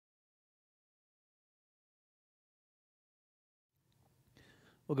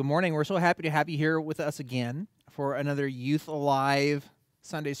Well, good morning. We're so happy to have you here with us again for another Youth Alive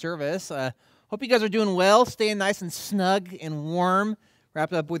Sunday service. Hope you guys are doing well, staying nice and snug and warm,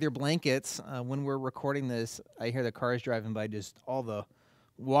 wrapped up with your blankets. When we're recording this, I hear the cars driving by, just all the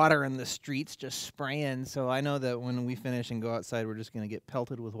water in the streets just spraying. So I know that when we finish and go outside, we're just going to get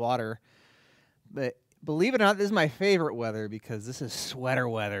pelted with water. But believe it or not, this is my favorite weather because this is sweater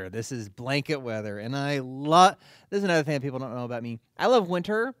weather. This is blanket weather. And this is another thing that people don't know about me. I love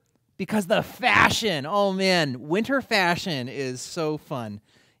winter because the fashion. Oh, man, winter fashion is so fun.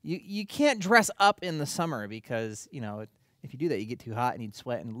 You can't dress up in the summer because, if you do that, you get too hot and you'd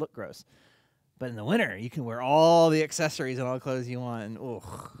sweat and look gross. But in the winter, you can wear all the accessories and all the clothes you want. And, oh,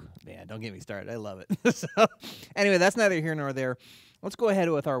 man, don't get me started. I love it. So, anyway, that's neither here nor there. Let's go ahead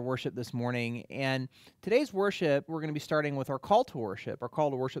with our worship this morning. And today's worship, we're going to be starting with our call to worship. Our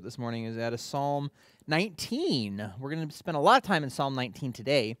call to worship this morning is out of Psalm 19. We're going to spend a lot of time in Psalm 19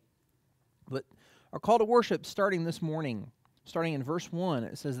 today. But our call to worship starting this morning, starting in verse 1,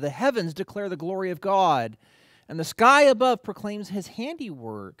 it says, "The heavens declare the glory of God, and the sky above proclaims his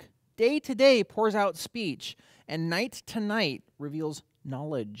handiwork. Day to day pours out speech, and night to night reveals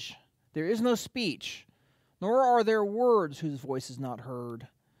knowledge. There is no speech, nor are there words whose voice is not heard.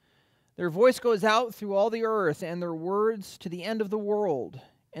 Their voice goes out through all the earth, and their words to the end of the world.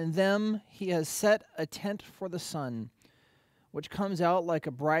 In them he has set a tent for the sun, which comes out like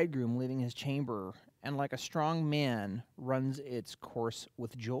a bridegroom leaving his chamber, and like a strong man runs its course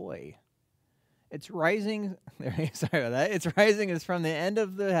with joy. Its rising, sorry about that. Its rising is from the end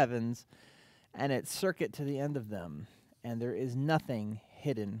of the heavens, and its circuit to the end of them, and there is nothing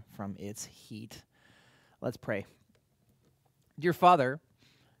hidden from its heat." Let's pray. Dear Father,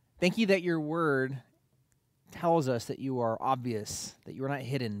 thank you that your word tells us that you are obvious, that you are not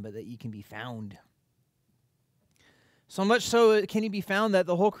hidden, but that you can be found. So much so can you be found that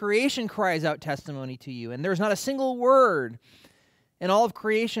the whole creation cries out testimony to you, and there's not a single word in all of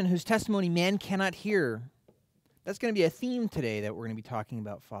creation whose testimony man cannot hear. That's going to be a theme today that we're going to be talking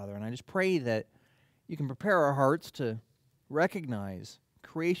about, Father, and I just pray that you can prepare our hearts to recognize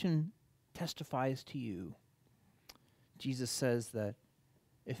creation testifies to you. Jesus says that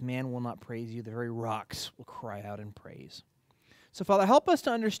if man will not praise you, the very rocks will cry out in praise. So, Father, help us to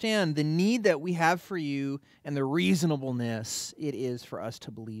understand the need that we have for you and the reasonableness it is for us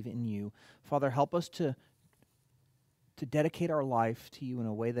to believe in you. Father, help us to dedicate our life to you in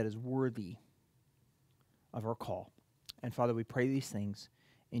a way that is worthy of our call. And, Father, we pray these things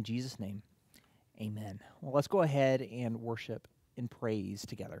in Jesus' name. Amen. Well, let's go ahead and worship and praise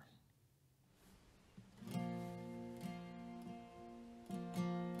together.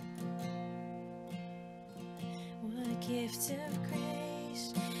 What gift of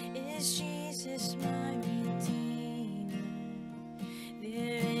grace is Jesus, my Redeemer?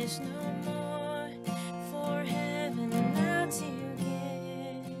 There is no more for heaven now to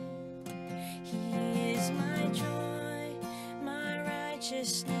give. He is my joy, my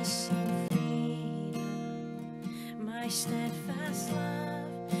righteousness and freedom, my steadfast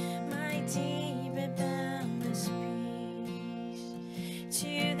love, my deep and boundless peace.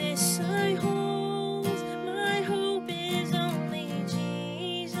 To this I hold, my hope is only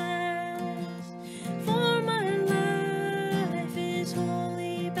Jesus, for my life is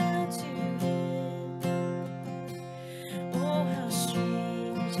wholly bound to Him. Oh, how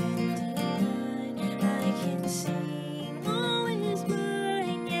strange and divine, I can sing all is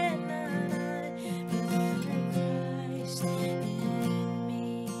mine, yet not I, but through Christ in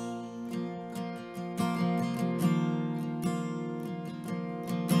me.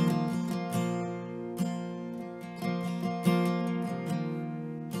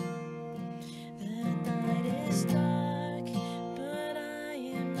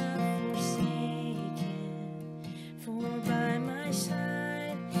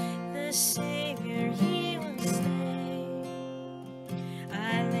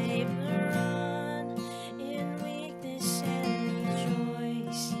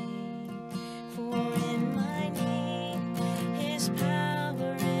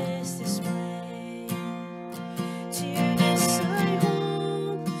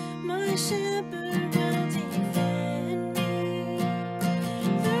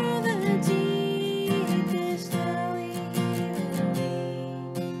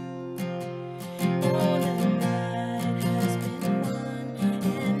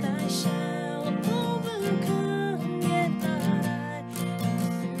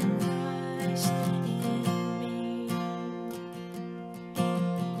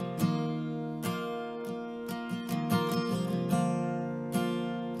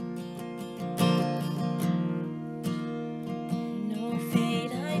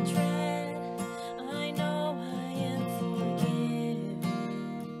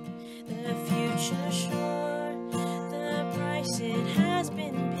 has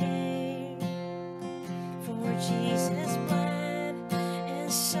been paid. For Jesus bled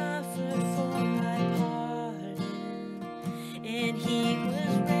and suffered for my pardon, and he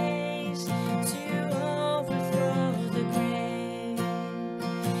was raised to overthrow the grave.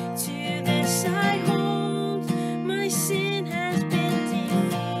 To this I hold, my sin has been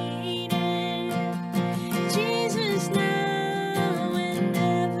defeated. Jesus now and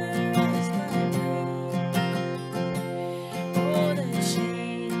ever is my plea. Oh, the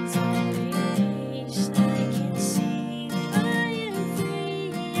chains are released, I can see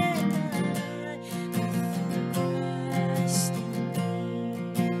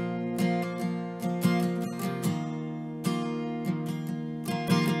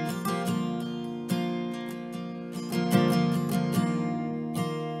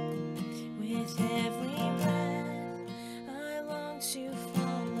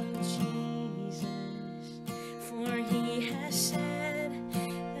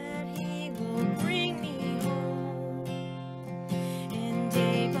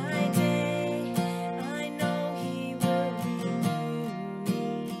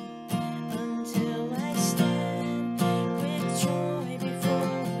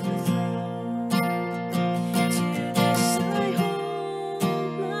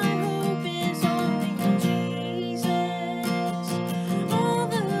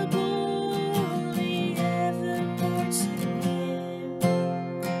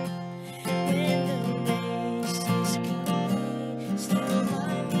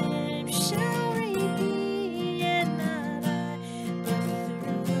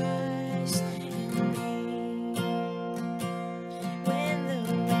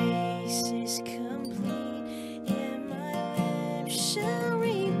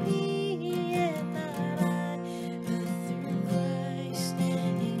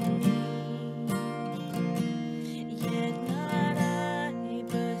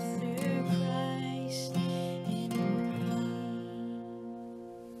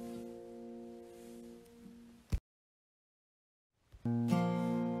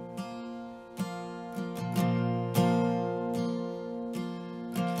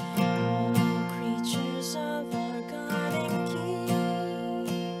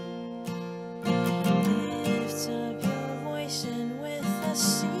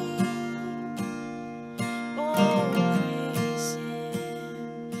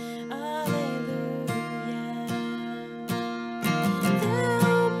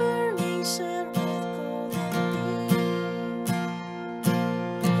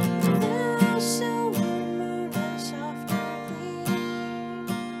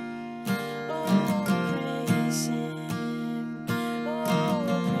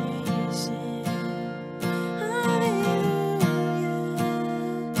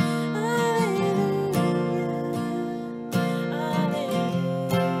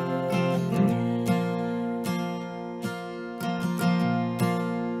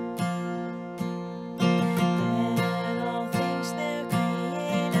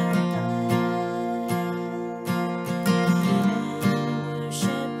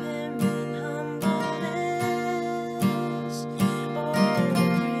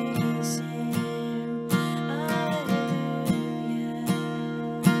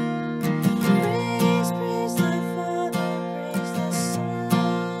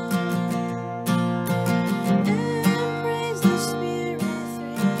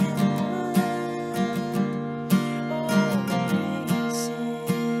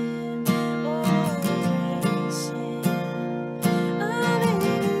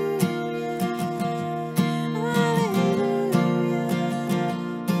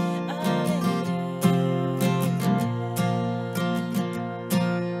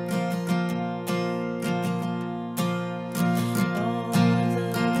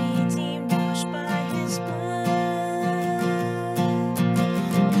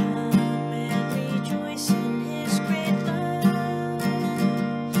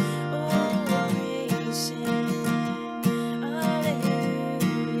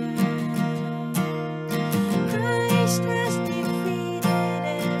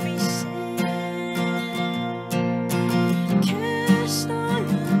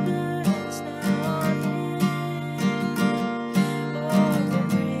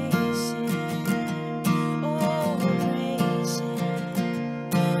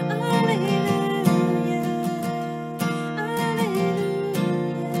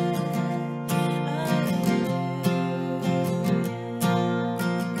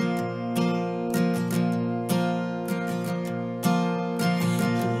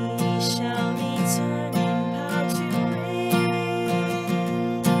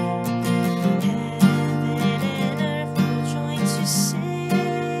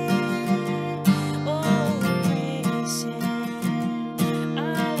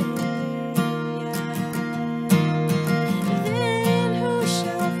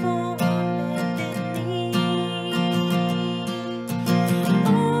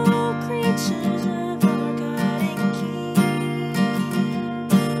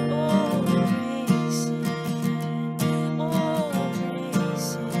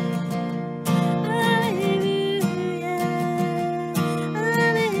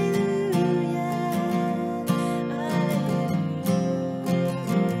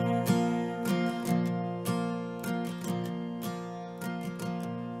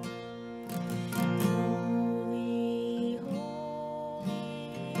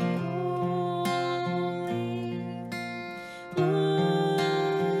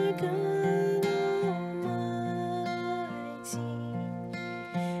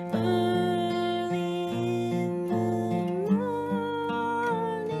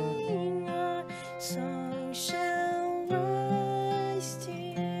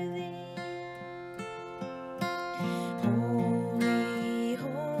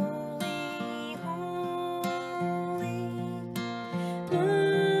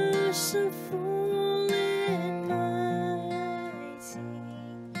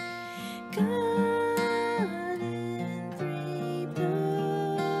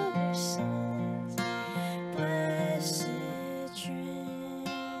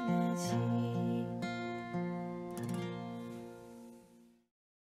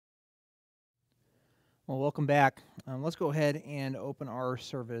Well, welcome back. Let's go ahead and open our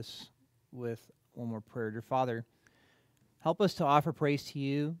service with one more prayer. Dear Father, help us to offer praise to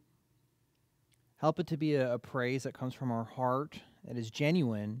you. Help it to be a praise that comes from our heart, that is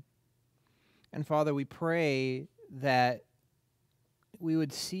genuine. And Father, we pray that we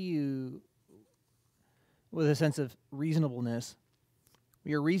would see you with a sense of reasonableness.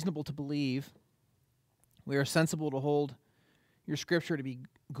 We are reasonable to believe. We are sensible to hold your scripture to be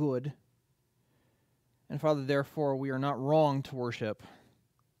good. And Father, therefore, we are not wrong to worship.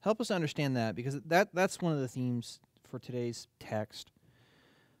 Help us understand that, because that's one of the themes for today's text.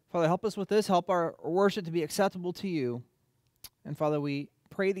 Father, help us with this. Help our worship to be acceptable to you. And Father, we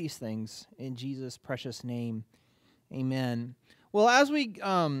pray these things in Jesus' precious name. Amen. Well, as we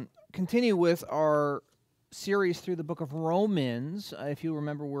continue with our series through the book of Romans, if you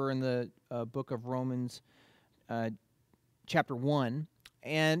remember, we're in the book of Romans chapter 1.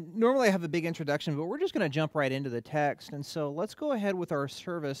 And normally I have a big introduction, but we're just going to jump right into the text. And so let's go ahead with our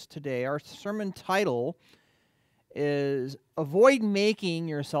service today. Our sermon title is Avoid Making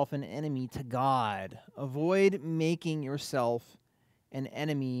Yourself an Enemy to God. Avoid making yourself an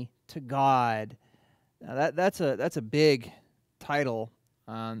enemy to God. Now that's a big title.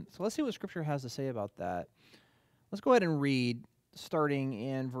 So let's see what Scripture has to say about that. Let's go ahead and read, starting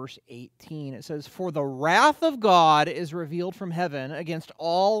in verse 18. It says, "For the wrath of God is revealed from heaven against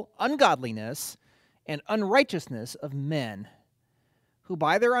all ungodliness and unrighteousness of men, who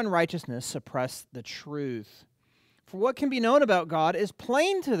by their unrighteousness suppress the truth. For what can be known about God is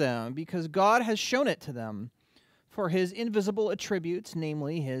plain to them, because God has shown it to them. For his invisible attributes,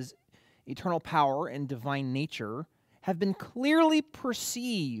 namely his eternal power and divine nature, have been clearly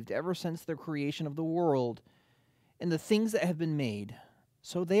perceived ever since the creation of the world and the things that have been made,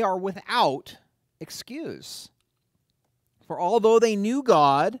 so they are without excuse. For although they knew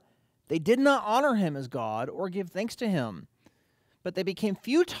God, they did not honor him as God or give thanks to him, but they became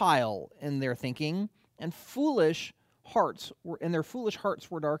futile in their thinking, and their foolish hearts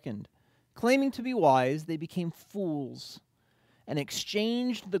were darkened. Claiming to be wise, they became fools and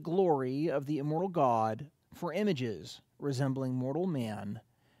exchanged the glory of the immortal God for images resembling mortal man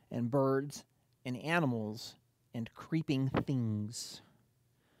and birds and animals and creeping things."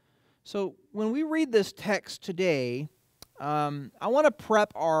 So when we read this text today, I want to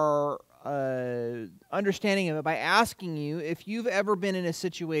prep our understanding of it by asking you if you've ever been in a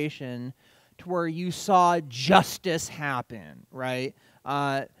situation to where you saw justice happen, right?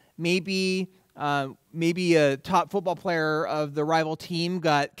 Maybe a top football player of the rival team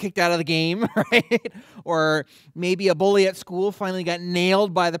got kicked out of the game, right? Or maybe a bully at school finally got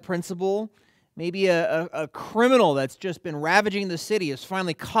nailed by the principal. Maybe a criminal that's just been ravaging the city is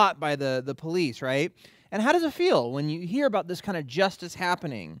finally caught by the police, right? And how does it feel when you hear about this kind of justice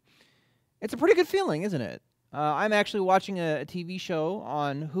happening? It's a pretty good feeling, isn't it? I'm actually watching a TV show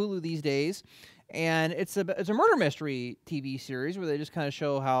on Hulu these days, and it's a murder mystery TV series where they just kind of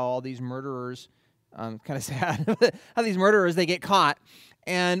show how all these murderers, kind of sad, how these murderers, they get caught.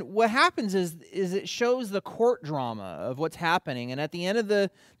 And what happens is it shows the court drama of what's happening. And at the end of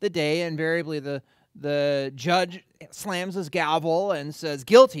the day, invariably the judge slams his gavel and says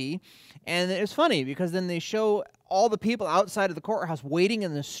guilty. And it's funny because then they show all the people outside of the courthouse waiting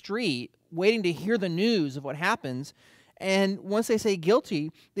in the street, waiting to hear the news of what happens. And once they say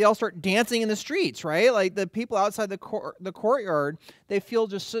guilty, they all start dancing in the streets, right? Like the people outside the courtyard, they feel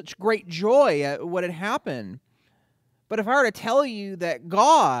just such great joy at what had happened. But if I were to tell you that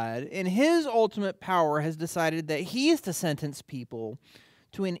God, in his ultimate power, has decided that he is to sentence people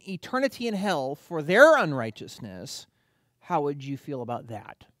to an eternity in hell for their unrighteousness, how would you feel about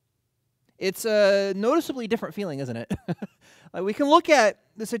that? It's a noticeably different feeling, isn't it? Like we can look at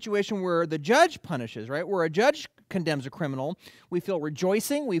the situation where the judge punishes, right? Where a judge condemns a criminal. We feel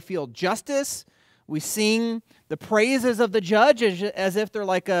rejoicing. We feel justice. We sing the praises of the judge as if they're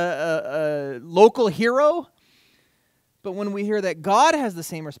like a local hero. But when we hear that God has the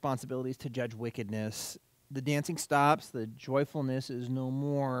same responsibilities to judge wickedness, the dancing stops, the joyfulness is no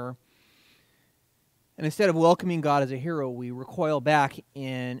more. And instead of welcoming God as a hero, we recoil back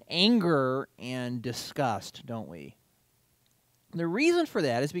in anger and disgust, don't we? The reason for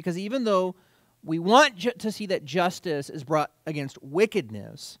that is because even though we want to see that justice is brought against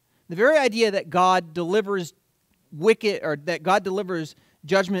wickedness, the very idea that God delivers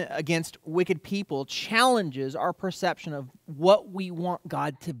judgment against wicked people challenges our perception of what we want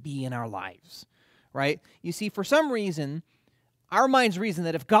God to be in our lives, right? You see, for some reason, our minds reason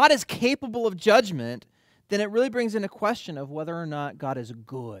that if God is capable of judgment, then it really brings into question of whether or not God is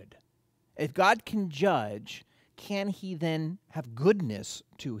good. If God can judge, can he then have goodness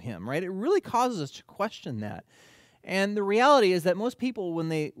to him, right? It really causes us to question that. And the reality is that most people, when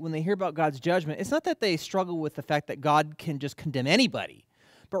they hear about God's judgment, it's not that they struggle with the fact that God can just condemn anybody,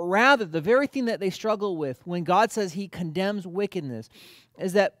 but rather the very thing that they struggle with when God says he condemns wickedness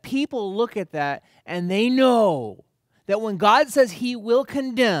is that people look at that and they know that when God says he will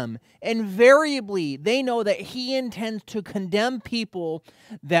condemn, invariably they know that he intends to condemn people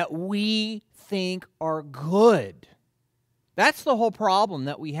that we think are good. That's the whole problem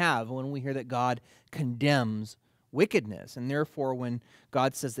that we have when we hear that God condemns wickedness. And therefore, when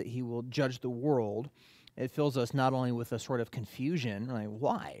God says that he will judge the world, it fills us not only with a sort of confusion, like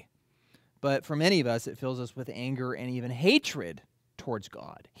why? But for many of us, it fills us with anger and even hatred towards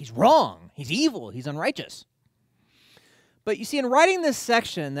God. He's wrong. He's evil. He's unrighteous. But you see, in writing this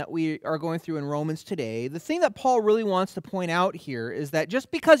section that we are going through in Romans today, the thing that Paul really wants to point out here is that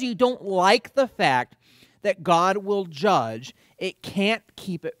just because you don't like the fact that God will judge, it can't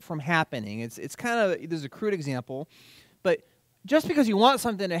keep it from happening. It's kind of, there's a crude example, but just because you want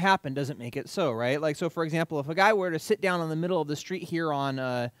something to happen doesn't make it so, right? Like, so for example, if a guy were to sit down in the middle of the street here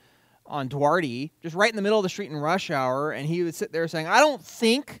on Duarte, just right in the middle of the street in rush hour, and he would sit there saying, I don't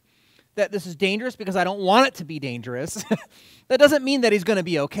think that this is dangerous because I don't want it to be dangerous, that doesn't mean that he's going to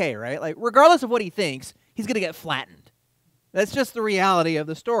be okay, right? Like, regardless of what he thinks, he's going to get flattened. That's just the reality of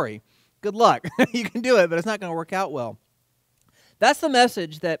the story. Good luck. You can do it, but it's not going to work out well. That's the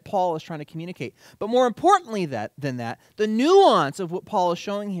message that Paul is trying to communicate. But more importantly than that, the nuance of what Paul is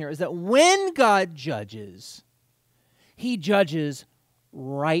showing here is that when God judges, he judges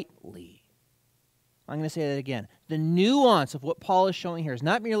rightly. I'm going to say that again. The nuance of what Paul is showing here is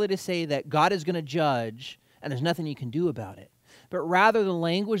not merely to say that God is going to judge and there's nothing you can do about it, but rather the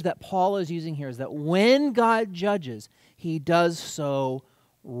language that Paul is using here is that when God judges, he does so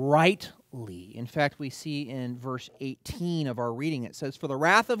rightly. In fact, we see in verse 18 of our reading, it says, "For the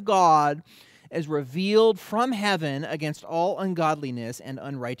wrath of God is revealed from heaven against all ungodliness and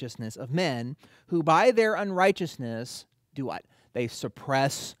unrighteousness of men, who by their unrighteousness do what? They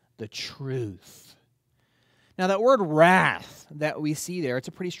suppress the truth." Now, that word wrath that we see there, it's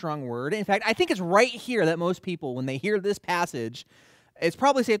a pretty strong word. In fact, I think it's right here that most people, when they hear this passage, it's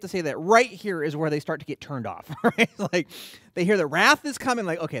probably safe to say that right here is where they start to get turned off, right? Like, they hear the wrath is coming,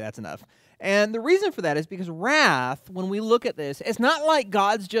 like, okay, that's enough. And the reason for that is because wrath, when we look at this, it's not like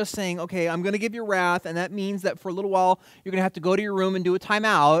God's just saying, okay, I'm going to give you wrath, and that means that for a little while, you're going to have to go to your room and do a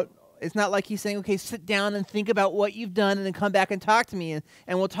timeout. It's not like he's saying, okay, sit down and think about what you've done and then come back and talk to me,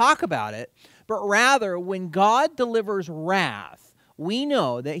 and we'll talk about it. But rather, when God delivers wrath, we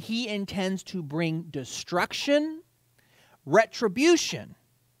know that he intends to bring destruction, retribution,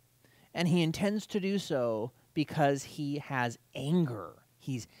 and he intends to do so because he has anger.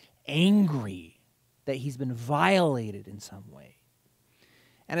 He's angry that he's been violated in some way.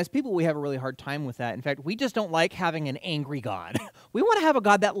 And as people, we have a really hard time with that. In fact, we just don't like having an angry God. We want to have a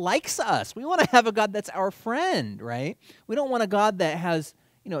God that likes us. We want to have a God that's our friend, right? We don't want a God that has,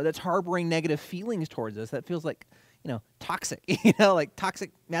 that's harboring negative feelings towards us. That feels like, toxic, like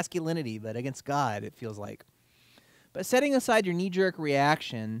toxic masculinity, but against God, it feels like. But setting aside your knee-jerk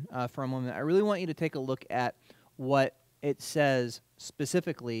reaction for a moment, I really want you to take a look at what it says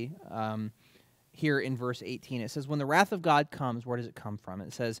specifically here in verse 18. It says, when the wrath of God comes, where does it come from?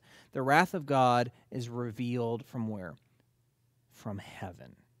 It says, the wrath of God is revealed from where? From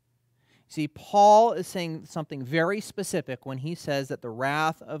heaven. See, Paul is saying something very specific when he says that the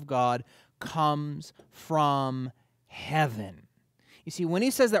wrath of God comes from heaven. You see, when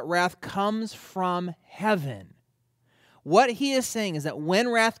he says that wrath comes from heaven, what he is saying is that when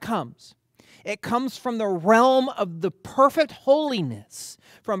wrath comes, it comes from the realm of the perfect holiness,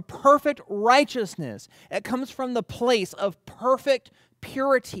 from perfect righteousness. It comes from the place of perfect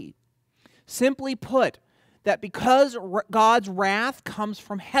purity. Simply put, that because God's wrath comes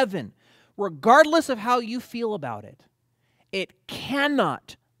from heaven, regardless of how you feel about it, it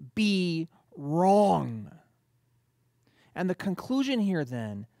cannot be wrong. And the conclusion here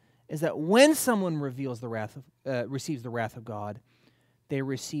then is that when someone receives the wrath of God, they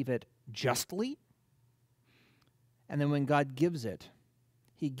receive it justly. And then when God gives it,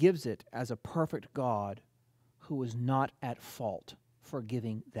 he gives it as a perfect God who is not at fault for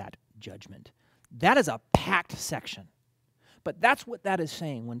giving that judgment. That is a packed section. But that's what that is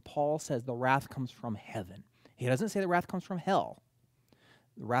saying when Paul says the wrath comes from heaven. He doesn't say the wrath comes from hell.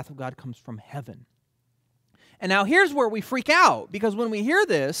 The wrath of God comes from heaven. And now here's where we freak out, because when we hear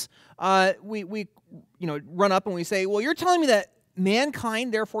this, we run up and we say, well, you're telling me that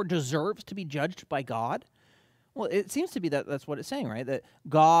mankind therefore deserves to be judged by God? Well, it seems to be that that's what it's saying, right? That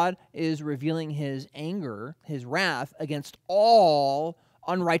God is revealing his anger, his wrath against all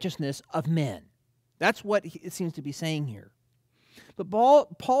unrighteousness of men. That's what it seems to be saying here. But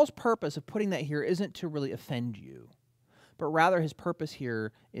Paul's purpose of putting that here isn't to really offend you, but rather his purpose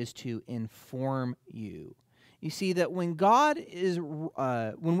here is to inform you. You see that when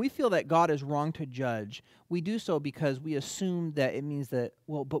when we feel that God is wrong to judge, we do so because we assume that it means that,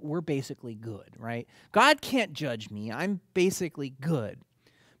 well, but we're basically good, right? God can't judge me. I'm basically good.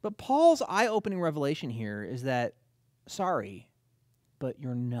 But Paul's eye-opening revelation here is that, sorry, but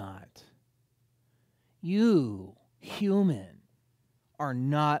you're not. You, human, are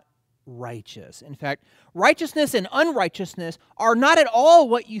not righteous. In fact, righteousness and unrighteousness are not at all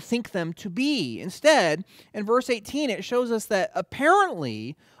what you think them to be. Instead, in verse 18, it shows us that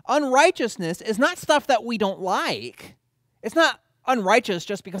apparently unrighteousness is not stuff that we don't like. It's not unrighteous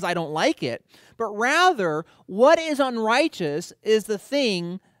just because I don't like it, but rather what is unrighteous is the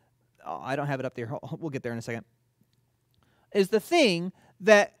thing, I don't have it up there, we'll get there in a second, is the thing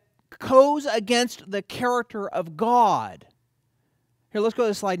that goes against the character of God. Here, let's go to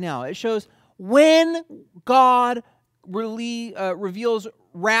the slide now. It shows when God really reveals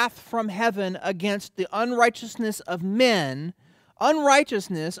wrath from heaven against the unrighteousness of men,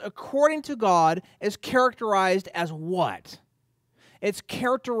 unrighteousness, according to God, is characterized as what? It's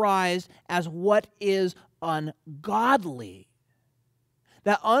characterized as what is ungodly.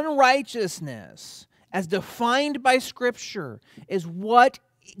 That unrighteousness, as defined by Scripture, is what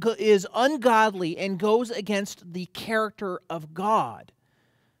is ungodly and goes against the character of God.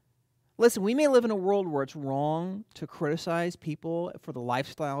 Listen, we may live in a world where it's wrong to criticize people for the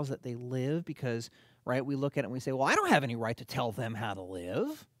lifestyles that they live because, right, we look at it and we say, well, I don't have any right to tell them how to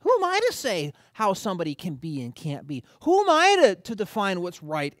live. Who am I to say how somebody can be and can't be? Who am I to define what's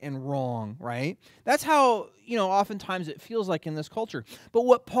right and wrong, right? That's how, oftentimes it feels like in this culture. But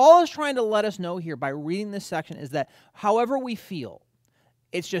what Paul is trying to let us know here by reading this section is that however we feel,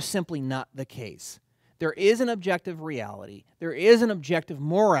 it's just simply not the case. There is an objective reality. There is an objective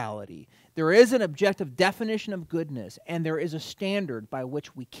morality. There is an objective definition of goodness. And there is a standard by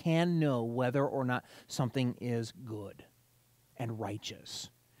which we can know whether or not something is good and righteous.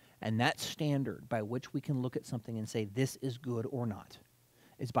 And that standard by which we can look at something and say this is good or not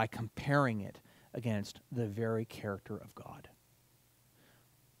is by comparing it against the very character of God.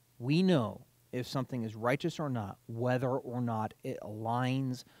 We know if something is righteous or not, whether or not it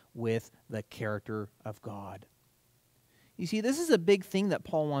aligns with the character of God. You see, this is a big thing that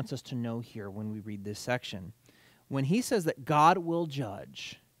Paul wants us to know here when we read this section. When he says that God will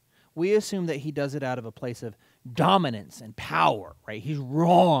judge, we assume that he does it out of a place of dominance and power, right? He's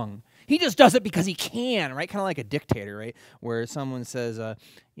wrong. He just does it because he can, right? Kind of like a dictator, right? Where someone says, the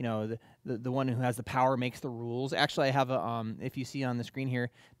one who has the power makes the rules. Actually, I have if you see on the screen here,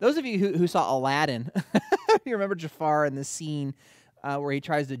 those of you who saw Aladdin, you remember Jafar in the scene where he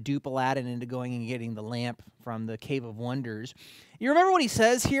tries to dupe Aladdin into going and getting the lamp from the Cave of Wonders. You remember what he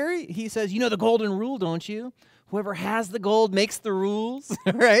says here? He says, the golden rule, don't you? Whoever has the gold makes the rules,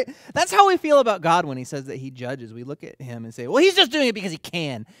 right? That's how we feel about God when he says that he judges. We look at him and say, well, he's just doing it because he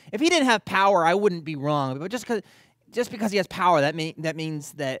can. If he didn't have power, I wouldn't be wrong. But just because he has power, that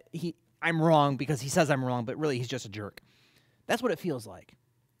means that I'm wrong because he says I'm wrong, but really he's just a jerk. That's what it feels like.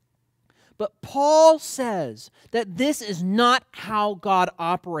 But Paul says that this is not how God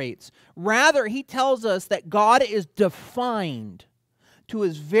operates. Rather, he tells us that God is defined to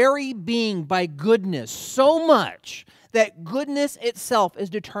his very being by goodness so much that goodness itself is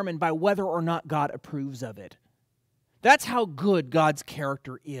determined by whether or not God approves of it. That's how good God's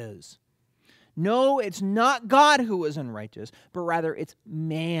character is. No, it's not God who is unrighteous, but rather it's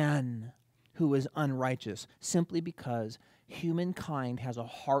man who is unrighteous, simply because humankind has a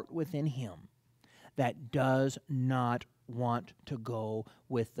heart within him that does not want to go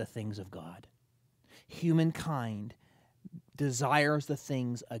with the things of God. Humankind desires the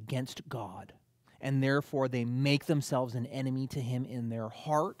things against God, and therefore they make themselves an enemy to him in their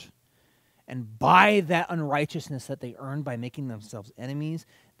heart. And by that unrighteousness that they earn by making themselves enemies,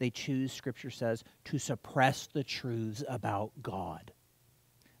 they choose, Scripture says, to suppress the truths about God.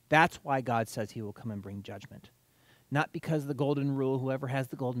 That's why God says he will come and bring judgment. Not because the golden rule, whoever has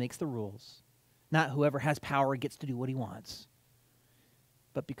the gold makes the rules. Not whoever has power gets to do what he wants.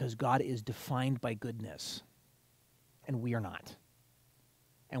 But because God is defined by goodness, and we are not.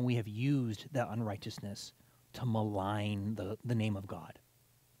 And we have used that unrighteousness to malign the name of God.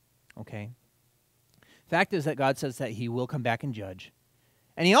 Okay? Fact is that God says that he will come back and judge.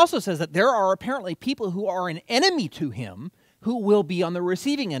 And he also says that there are apparently people who are an enemy to him who will be on the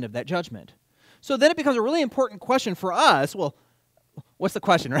receiving end of that judgment. So then it becomes a really important question for us. Well, what's the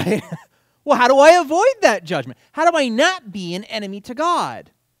question, right? Well, how do I avoid that judgment? How do I not be an enemy to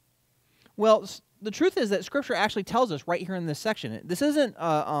God? Well, the truth is that Scripture actually tells us right here in this section. This isn't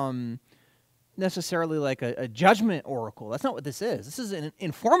necessarily like a judgment oracle. That's not what this is. This is an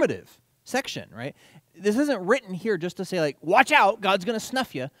informative section, right? This isn't written here just to say, like, watch out, God's going to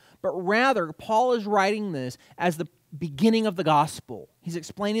snuff you. But rather, Paul is writing this as the beginning of the gospel. He's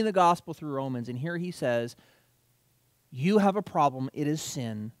explaining the gospel through Romans. And here he says, you have a problem. It is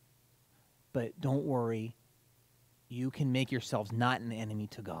sin. But don't worry, you can make yourselves not an enemy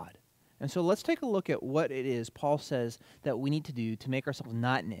to God. And so let's take a look at what it is Paul says that we need to do to make ourselves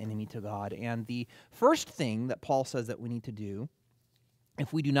not an enemy to God. And the first thing that Paul says that we need to do,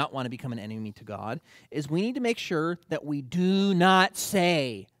 if we do not want to become an enemy to God, is we need to make sure that we do not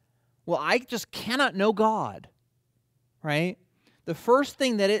say, well, I just cannot know God, right? The first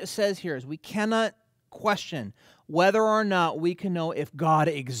thing that it says here is we cannot question whether or not we can know if God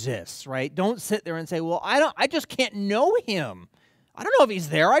exists, right? Don't sit there and say, well, I just can't know him. I don't know if he's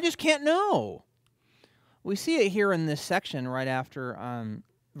there. I just can't know. We see it here in this section right after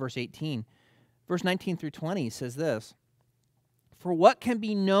verse 18. Verse 19 through 20 says this, for what can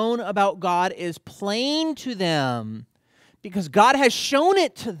be known about God is plain to them, because God has shown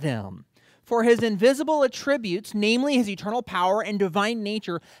it to them. For his invisible attributes, namely his eternal power and divine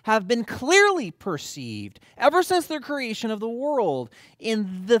nature, have been clearly perceived ever since the creation of the world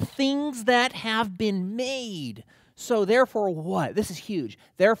in the things that have been made. So therefore what? This is huge.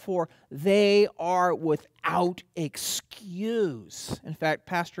 Therefore, they are without excuse. In fact,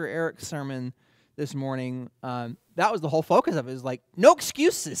 Pastor Eric's sermon this morning, that was the whole focus of it, is like, no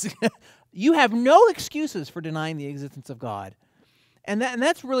excuses. You have no excuses for denying the existence of God. And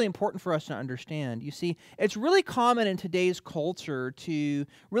that's really important for us to understand. You see, it's really common in today's culture to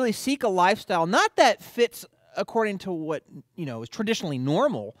really seek a lifestyle, not that fits according to what, is traditionally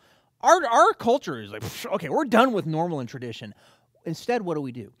normal. Our culture is like, okay, we're done with normal and tradition. Instead, what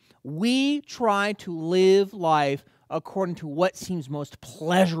do? We try to live life according to what seems most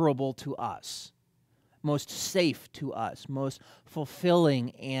pleasurable to us, most safe to us, most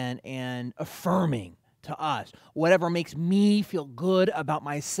fulfilling and affirming to us. Whatever makes me feel good about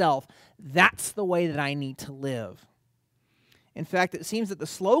myself, that's the way that I need to live. In fact, it seems that the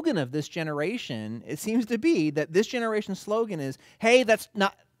slogan of this generation, it seems to be that this generation's slogan is, hey, that's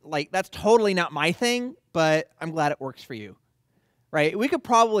totally not my thing, but I'm glad it works for you. Right? We could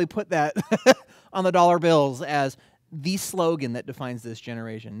probably put that on the dollar bills as the slogan that defines this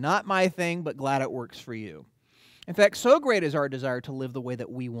generation. Not my thing, but glad it works for you. In fact, so great is our desire to live the way that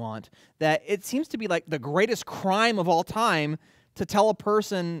we want that it seems to be like the greatest crime of all time to tell a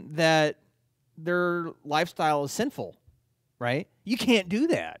person that their lifestyle is sinful, right? You can't do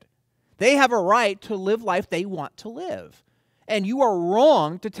that. They have a right to live life they want to live. And you are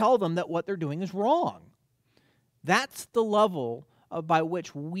wrong to tell them that what they're doing is wrong. That's the level by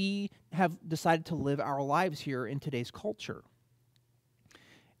which we have decided to live our lives here in today's culture.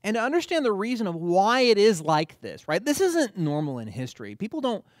 And to understand the reason of why it is like this, right? This isn't normal in history. People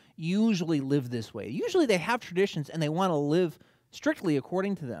don't usually live this way. Usually they have traditions and they want to live strictly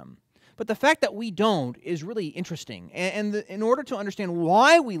according to them. But the fact that we don't is really interesting. And in order to understand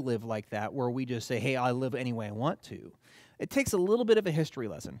why we live like that, where we just say, hey, I live any way I want to, it takes a little bit of a history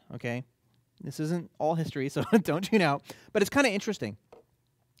lesson, okay? This isn't all history, so don't tune out. But it's kind of interesting.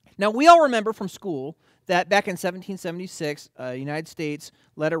 Now, we all remember from school that back in 1776, the United States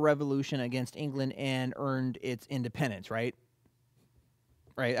led a revolution against England and earned its independence, right?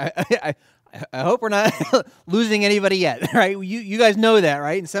 Right. I hope we're not losing anybody yet, right? You guys know that,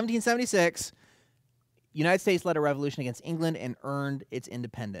 right? In 1776, the United States led a revolution against England and earned its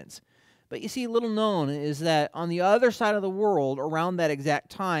independence. But you see, little known is that on the other side of the world, around that exact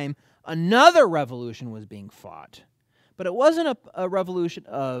time, another revolution was being fought. But it wasn't a revolution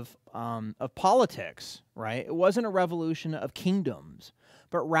of politics, right? It wasn't a revolution of kingdoms,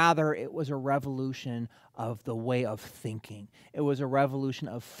 but rather it was a revolution of the way of thinking. It was a revolution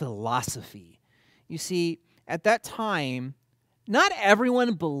of philosophy. You see, at that time, not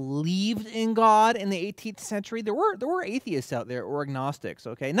everyone believed in God in the 18th century. There were atheists out there or agnostics,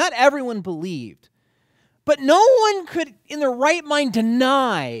 okay? Not everyone believed. But no one could, in their right mind,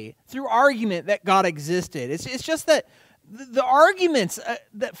 deny through argument that God existed. It's just that the arguments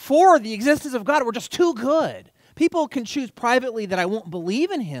that for the existence of God were just too good. People can choose privately that I won't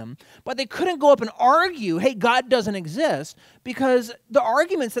believe in him, but they couldn't go up and argue, hey, God doesn't exist, because the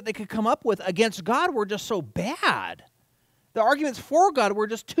arguments that they could come up with against God were just so bad. The arguments for God were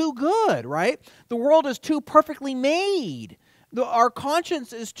just too good, right? The world is too perfectly made. Our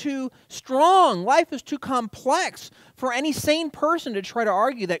conscience is too strong. Life is too complex for any sane person to try to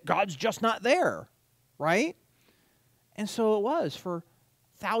argue that God's just not there, right? And so it was for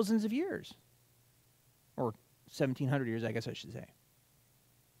thousands of years, or 1,700 years, I guess I should say.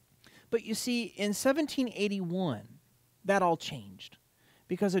 But you see, in 1781, that all changed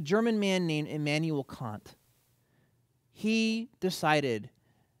because a German man named Immanuel Kant, he decided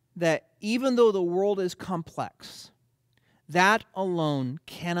that even though the world is complex, that alone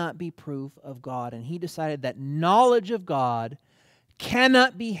cannot be proof of God. And he decided that knowledge of God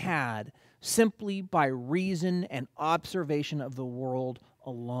cannot be had simply by reason and observation of the world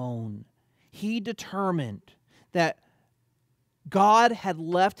alone. He determined that God had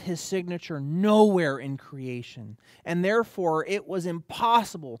left his signature nowhere in creation, and therefore it was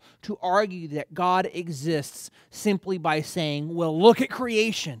impossible to argue that God exists simply by saying, well, look at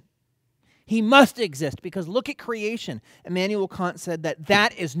creation. He must exist because look at creation. Immanuel Kant said that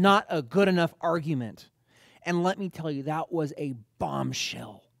that is not a good enough argument. And let me tell you, that was a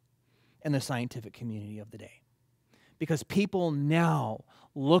bombshell in the scientific community of the day. Because people now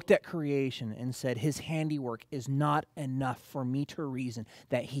looked at creation and said, his handiwork is not enough for me to reason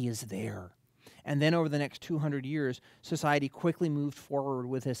that he is there. And then over the next 200 years, society quickly moved forward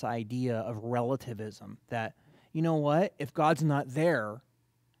with this idea of relativism, that, you know what, if God's not there,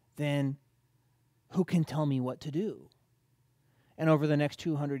 then who can tell me what to do? And over the next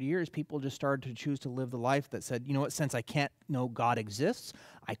 200 years, people just started to choose to live the life that said, you know what, since I can't know God exists,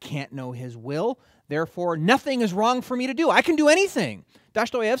 I can't know his will, therefore nothing is wrong for me to do. I can do anything.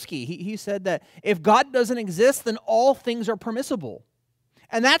 Dostoevsky, he said that if God doesn't exist, then all things are permissible.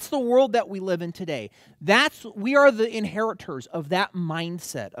 And that's the world that we live in today. We are the inheritors of that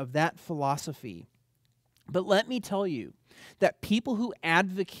mindset, of that philosophy. But let me tell you that people who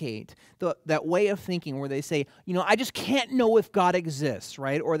advocate that way of thinking where they say, you know, I just can't know if God exists,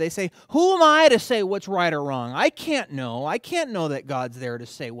 right? Or they say, who am I to say what's right or wrong? I can't know. I can't know that God's there to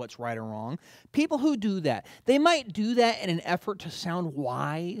say what's right or wrong. People who do that, they might do that in an effort to sound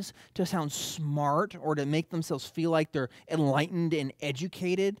wise, to sound smart, or to make themselves feel like they're enlightened and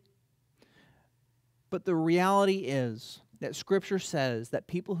educated. But the reality is that Scripture says that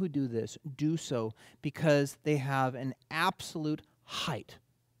people who do this do so because they have an absolute height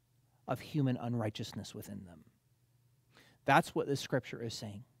of human unrighteousness within them. That's what this Scripture is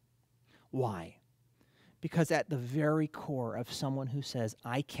saying. Why? Because at the very core of someone who says,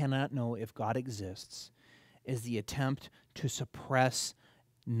 I cannot know if God exists, is the attempt to suppress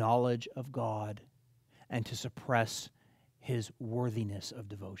knowledge of God and to suppress his worthiness of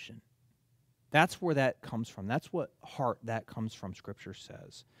devotion. That's where that comes from. That's what heart that comes from, Scripture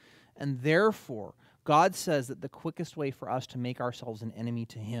says. And therefore, God says that the quickest way for us to make ourselves an enemy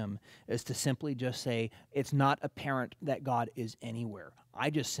to him is to simply just say, it's not apparent that God is anywhere. I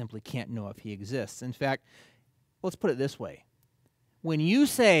just simply can't know if he exists. In fact, let's put it this way. When you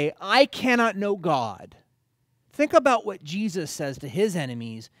say, I cannot know God, think about what Jesus says to his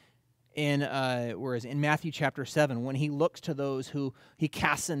enemies in Matthew chapter 7, when he looks to those who he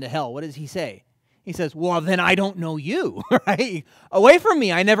casts into hell. What does he say? He says, well, then I don't know you, right? Away from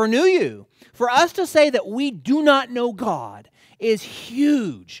me, I never knew you. For us to say that we do not know God is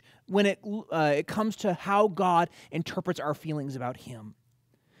huge when it comes to how God interprets our feelings about him.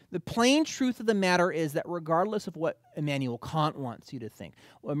 The plain truth of the matter is that regardless of what Immanuel Kant wants you to think,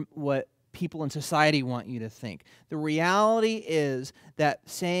 what people in society want you to think, the reality is that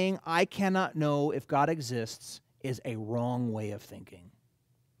saying, I cannot know if God exists is a wrong way of thinking.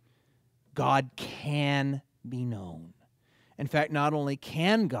 God can be known. In fact, not only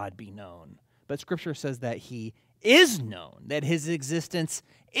can God be known, but Scripture says that he is known, that his existence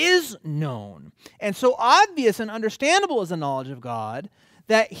is known. And so obvious and understandable is the knowledge of God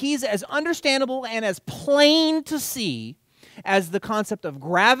that he's as understandable and as plain to see as the concept of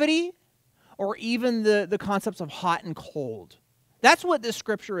gravity or even the concepts of hot and cold. That's what this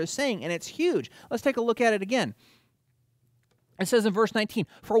Scripture is saying, and it's huge. Let's take a look at it again. It says in verse 19,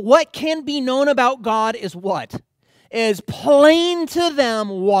 for what can be known about God is what? Is plain to them.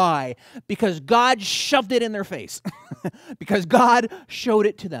 Why? Because God shoved it in their face. Because God showed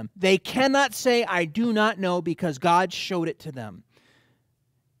it to them. They cannot say, I do not know, because God showed it to them.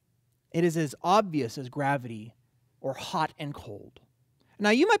 It is as obvious as gravity or hot and cold. Now,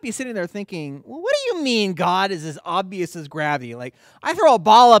 you might be sitting there thinking, well, what do you mean God is as obvious as gravity? Like, I throw a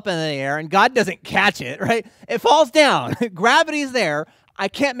ball up in the air and God doesn't catch it, right? It falls down. Gravity's there. I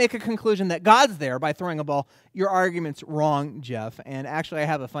can't make a conclusion that God's there by throwing a ball. Your argument's wrong, Jeff. And actually, I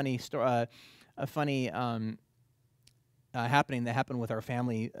have a funny happening that happened with our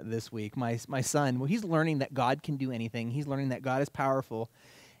family this week. My son, well, he's learning that God can do anything. He's learning that God is powerful.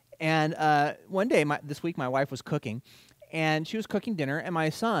 And one day, this week, my wife was cooking, and she was cooking dinner, and my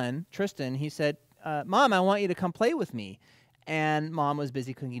son, Tristan, he said, Mom, I want you to come play with me. And Mom was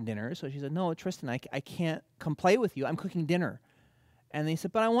busy cooking dinner, so she said, no, Tristan, I can't come play with you. I'm cooking dinner. And he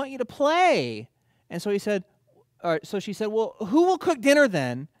said, but I want you to play. And so he said, so she said, well, who will cook dinner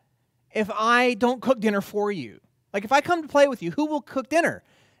then if I don't cook dinner for you? Like, if I come to play with you, who will cook dinner?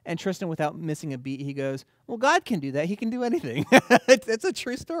 And Tristan, without missing a beat, he goes, well, God can do that. He can do anything. It's a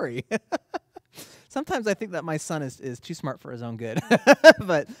true story. Sometimes I think that my son is too smart for his own good.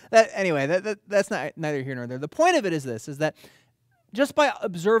 But anyway, that's not neither here nor there. The point of it is this, is that just by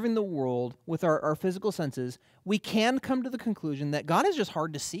observing the world with our physical senses, we can come to the conclusion that God is just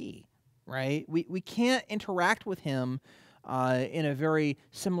hard to see, right? We can't interact with him in a very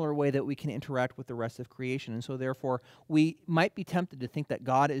similar way that we can interact with the rest of creation. And so therefore, we might be tempted to think that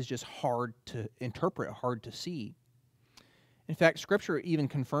God is just hard to interpret, hard to see. In fact, Scripture even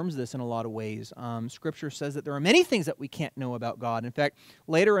confirms this in a lot of ways. Scripture says that there are many things that we can't know about God. In fact,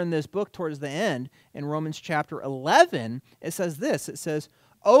 later in this book, towards the end, in Romans chapter 11, it says this. It says,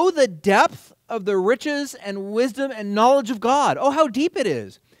 oh, the depth of the riches and wisdom and knowledge of God. Oh, how deep it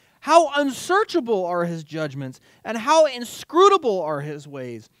is. How unsearchable are his judgments, and how inscrutable are his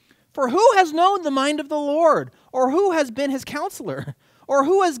ways. For who has known the mind of the Lord, or who has been his counselor, or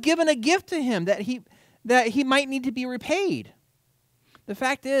who has given a gift to him that he might need to be repaid? The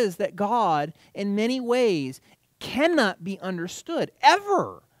fact is that God, in many ways, cannot be understood,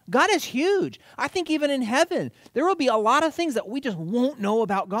 ever. God is huge. I think even in heaven, there will be a lot of things that we just won't know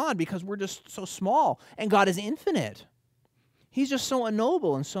about God because we're just so small, and God is infinite. He's just so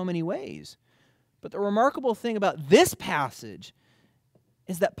unknowable in so many ways. But the remarkable thing about this passage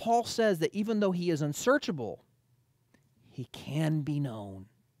is that Paul says that even though he is unsearchable, he can be known.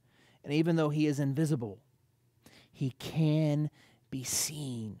 And even though he is invisible, he can be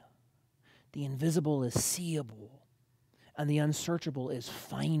seen. The invisible is seeable, and the unsearchable is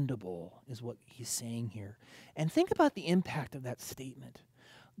findable, is what he's saying here. And think about the impact of that statement.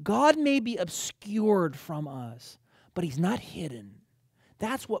 God may be obscured from us, but he's not hidden.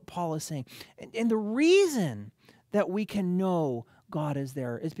 That's what Paul is saying. And the reason that we can know God is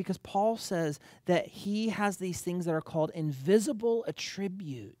there is because Paul says that he has these things that are called invisible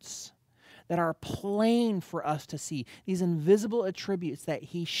attributes that are plain for us to see. These invisible attributes that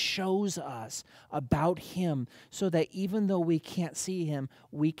he shows us about him so that even though we can't see him,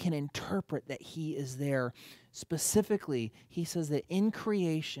 we can interpret that he is there. Specifically, he says that in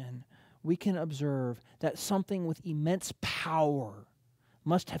creation, we can observe that something with immense power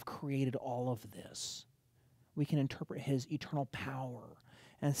must have created all of this. We can interpret his eternal power.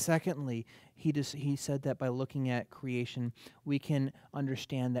 And secondly, he said that by looking at creation, we can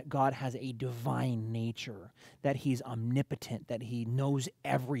understand that God has a divine nature, that he's omnipotent, that he knows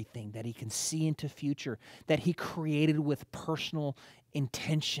everything, that he can see into future, that he created with personal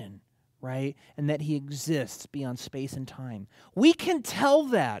intention, right? And that he exists beyond space and time. We can tell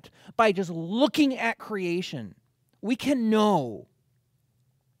that by just looking at creation. We can know.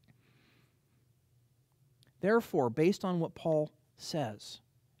 Therefore, based on what Paul says,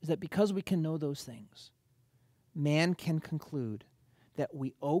 is that because we can know those things, man can conclude that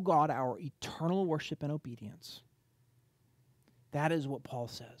we owe God our eternal worship and obedience. That is what Paul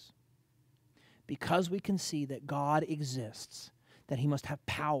says. Because we can see that God exists, that he must have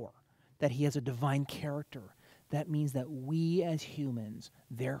power, that he has a divine character, that means that we as humans,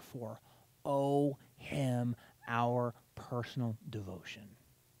 therefore, owe him our personal devotion.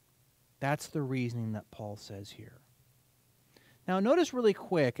 That's the reasoning that Paul says here. Now, notice really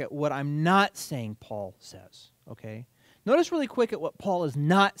quick at what I'm not saying Paul says, okay? Notice really quick at what Paul is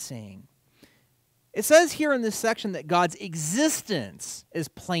not saying. It says here in this section that God's existence is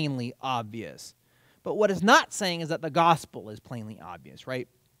plainly obvious. But what it's not saying is that the gospel is plainly obvious, right?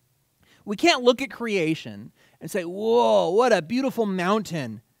 We can't look at creation and say, whoa, what a beautiful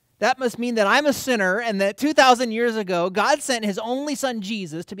mountain. That must mean that I'm a sinner and that 2,000 years ago, God sent his only son,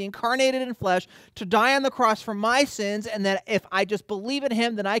 Jesus, to be incarnated in flesh, to die on the cross for my sins, and that if I just believe in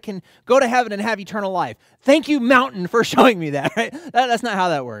him, then I can go to heaven and have eternal life. Thank you, mountain, for showing me that, right? That's not how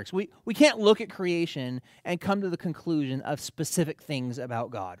that works. We can't look at creation and come to the conclusion of specific things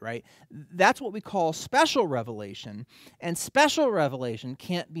about God, right? That's what we call special revelation, and special revelation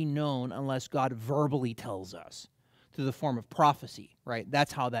can't be known unless God verbally tells us, through the form of prophecy, right?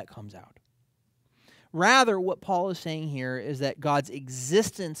 That's how that comes out. Rather, what Paul is saying here is that God's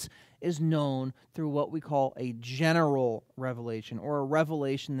existence is known through what we call a general revelation, or a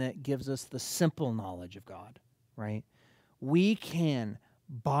revelation that gives us the simple knowledge of God, right? we can,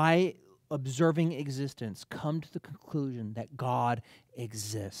 by observing existence, come to the conclusion that God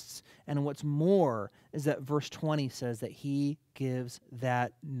exists. And what's more is that verse 20 says that he gives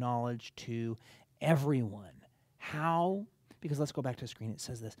that knowledge to everyone. How? Because let's go back to the screen. It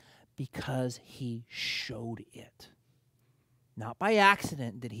says this, because he showed it. Not by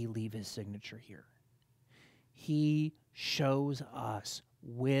accident did he leave his signature here. He shows us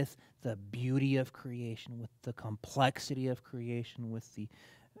with the beauty of creation, with the complexity of creation, with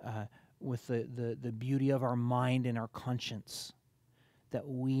the beauty of our mind and our conscience, that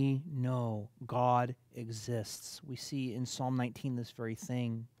we know God exists. We see in Psalm 19 this very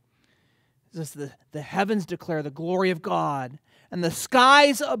thing. It says, the heavens declare the glory of God, and the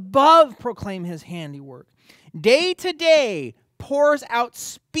skies above proclaim his handiwork. Day to day pours out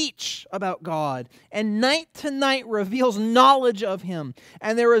speech about God, and night to night reveals knowledge of him.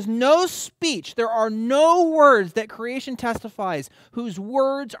 And there is no speech, there are no words that creation testifies whose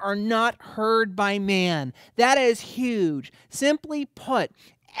words are not heard by man. That is huge. Simply put,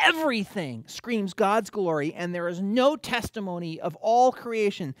 everything screams God's glory, and there is no testimony of all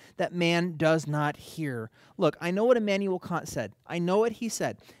creation that man does not hear. Look, I know what Immanuel Kant said. I know what he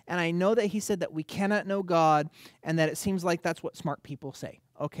said. And I know that he said that we cannot know God, and that it seems like that's what smart people say,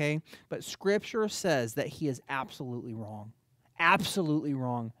 okay? But Scripture says that he is absolutely wrong. Absolutely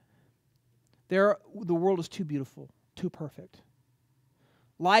wrong. The world is too beautiful, too perfect.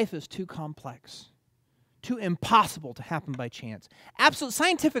 Life is too complex. Too impossible to happen by chance.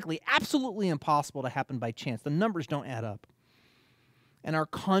 Scientifically, absolutely impossible to happen by chance. The numbers don't add up. And our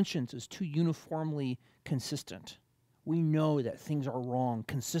conscience is too uniformly consistent. We know that things are wrong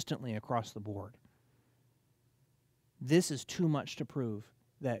consistently across the board. This is too much to prove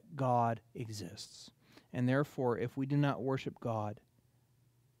that God exists. And therefore, if we do not worship God,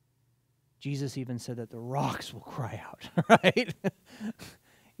 Jesus even said that the rocks will cry out, right?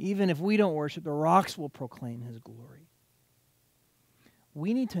 Even if we don't worship, the rocks will proclaim his glory.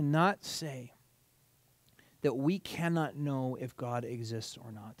 We need to not say that we cannot know if God exists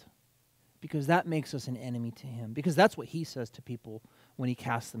or not, because that makes us an enemy to him, because that's what he says to people when he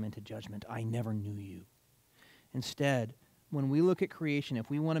casts them into judgment. I never knew you. Instead, when we look at creation, if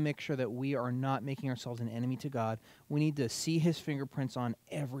we want to make sure that we are not making ourselves an enemy to God, we need to see his fingerprints on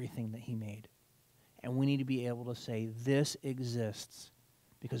everything that he made. And we need to be able to say, this exists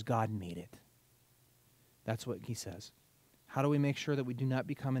because God made it. That's what he says. How do we make sure that we do not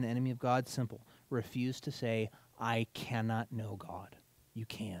become an enemy of God? Simple. Refuse to say, I cannot know God. You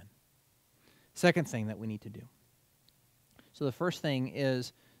can. Second thing that we need to do. So the first thing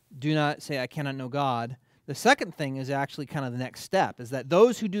is, do not say, I cannot know God. The second thing is actually kind of the next step, is that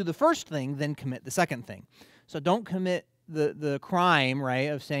those who do the first thing then commit the second thing. So don't commit the crime, right,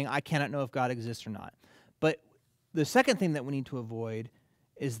 of saying, I cannot know if God exists or not. But the second thing that we need to avoid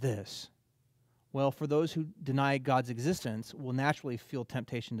is this. Well, for those who deny God's existence, will naturally feel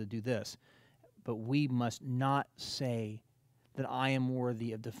temptation to do this. But we must not say that I am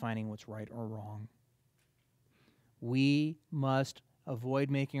worthy of defining what's right or wrong. We must avoid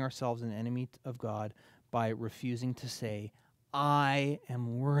making ourselves an enemy of God by refusing to say, I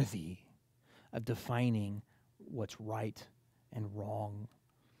am worthy of defining what's right and wrong.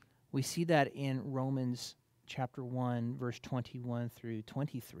 We see that in Romans chapter 1, verse 21 through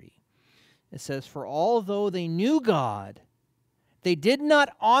 23. It says, for although they knew God, they did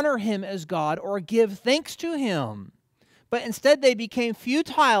not honor him as God or give thanks to him, but instead they became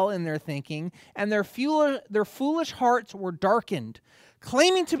futile in their thinking, and their foolish hearts were darkened.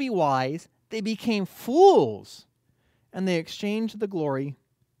 Claiming to be wise, they became fools, and they exchanged the glory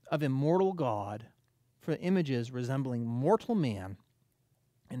of immortal God for images resembling mortal man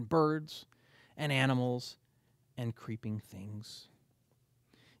and birds and animals and creeping things.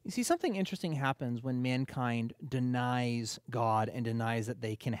 You see, something interesting happens when mankind denies God and denies that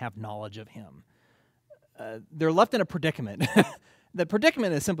they can have knowledge of him. They're left in a predicament. The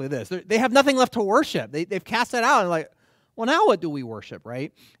predicament is simply this. They have nothing left to worship. They've cast that out and like, well, now what do we worship,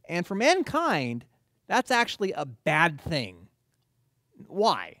 right? And for mankind, that's actually a bad thing.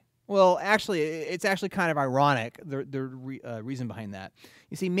 Why? Well, actually, it's actually kind of ironic, the reason behind that.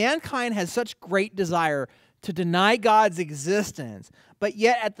 You see, mankind has such great desire to deny God's existence, but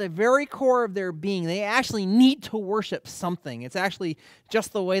yet at the very core of their being, they actually need to worship something. It's actually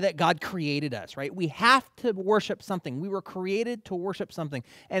just the way that God created us, right? We have to worship something. We were created to worship something.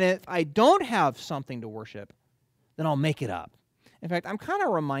 And if I don't have something to worship, then I'll make it up. In fact, I'm kind of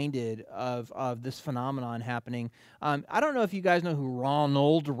reminded of this phenomenon happening. I don't know if you guys know who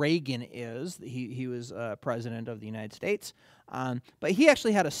Ronald Reagan is. He was president of the United States. But he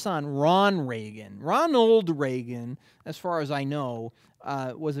actually had a son, Ron Reagan. Ronald Reagan, as far as I know,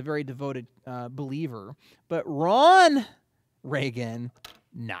 was a very devoted believer. But Ron Reagan,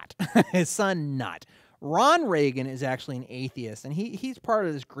 not. His son, not. Ron Reagan is actually an atheist, and he's part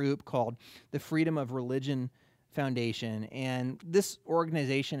of this group called the Freedom of Religion Foundation, and this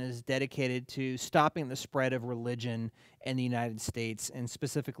organization is dedicated to stopping the spread of religion in the United States, and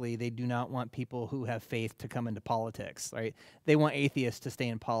specifically, they do not want people who have faith to come into politics, right? They want atheists to stay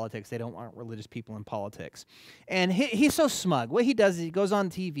in politics. They don't want religious people in politics. And he's so smug. What he does is he goes on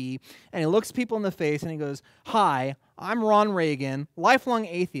TV, and he looks people in the face, and he goes, "Hi, I'm Ron Reagan, lifelong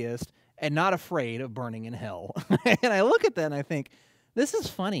atheist, and not afraid of burning in hell." And I look at that and I think, this is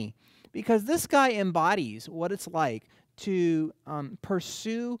funny, because this guy embodies what it's like to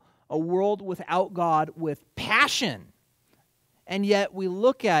pursue a world without God with passion. And yet we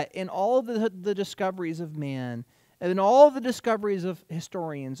look at, in all the discoveries of man, and all the discoveries of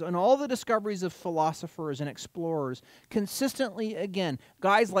historians, and all the discoveries of philosophers and explorers, consistently, again,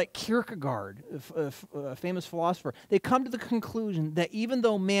 guys like Kierkegaard, a famous philosopher, they come to the conclusion that even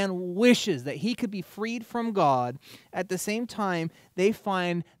though man wishes that he could be freed from God, at the same time, they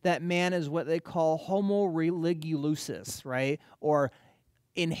find that man is what they call homo religiosus, right? Or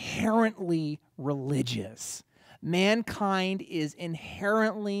inherently religious. Mankind is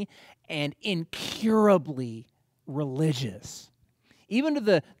inherently and incurably religious. Even to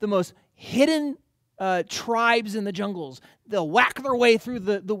the most hidden tribes in the jungles, they'll whack their way through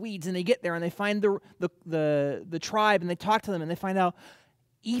the weeds, and they get there and they find the tribe, and they talk to them, and they find out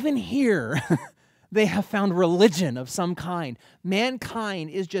even here they have found religion of some kind. Mankind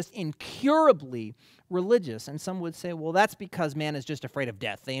is just incurably religious. And some would say, well, that's because man is just afraid of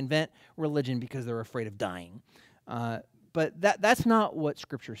death. They invent religion because they're afraid of dying. But that's not what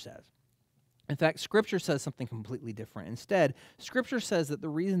Scripture says. In fact, Scripture says something completely different. Instead, Scripture says that the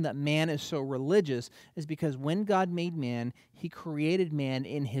reason that man is so religious is because when God made man, he created man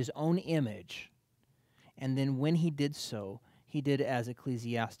in his own image. And then when he did so, he did as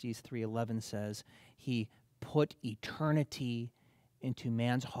Ecclesiastes 3:11 says, he put eternity into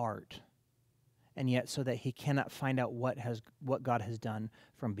man's heart, and yet so that he cannot find out what God has done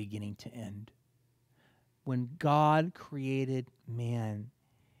from beginning to end. When God created man,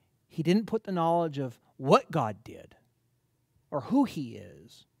 he didn't put the knowledge of what God did or who he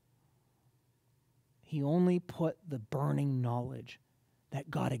is. He only put the burning knowledge that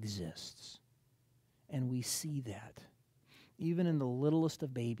God exists. And we see that. Even in the littlest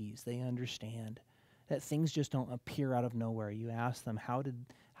of babies, they understand that things just don't appear out of nowhere. You ask them, how did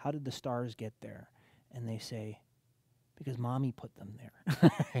the stars get there? And they say, because mommy put them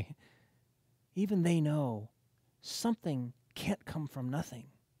there. Even they know something can't come from nothing.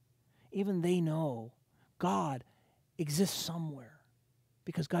 Even they know God exists somewhere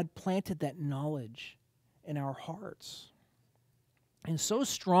because God planted that knowledge in our hearts. And so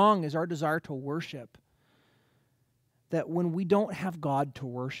strong is our desire to worship that when we don't have God to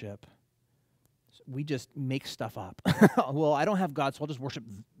worship, we just make stuff up. Well, I don't have God, so I'll just worship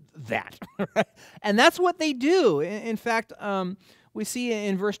that. And that's what they do. In fact, we see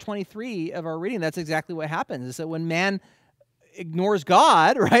in verse 23 of our reading, that's exactly what happens, is that when man ignores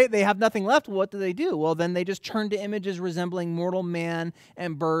God, right, they have nothing left. What do? Well, then they just turn to images resembling mortal man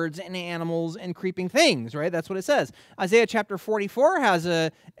and birds and animals and creeping things, right? That's what it says. Isaiah chapter 44 has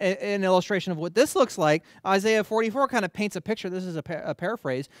an illustration of what this looks like. Isaiah 44 kind of paints a picture. This is a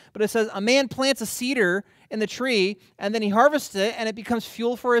paraphrase, but it says, a man plants a cedar in the tree, and then he harvests it, and it becomes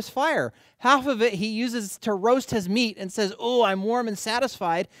fuel for his fire. Half of it he uses to roast his meat and says, oh, I'm warm and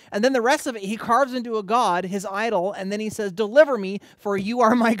satisfied. And then the rest of it he carves into a god, his idol, and then he says, deliver me, for you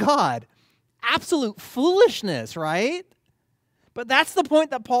are my God. Absolute foolishness, right? But that's the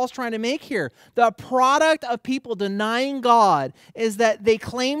point that Paul's trying to make here. The product of people denying God is that they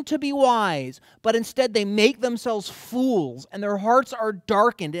claim to be wise, but instead they make themselves fools, and their hearts are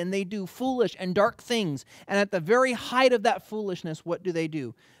darkened, and they do foolish and dark things. And at the very height of that foolishness, what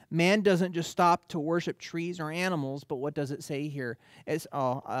do? Man doesn't just stop to worship trees or animals, but what does it say here? Let's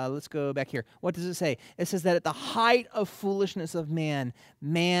go back here. What does it say? It says that at the height of foolishness of man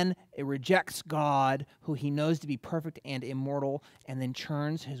rejects God, who he knows to be perfect and immortal, and then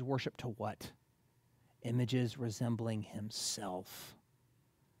turns his worship to what? Images resembling himself.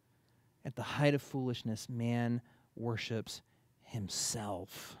 At the height of foolishness, man worships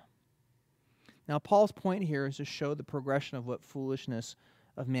himself. Now, Paul's point here is to show the progression of what foolishness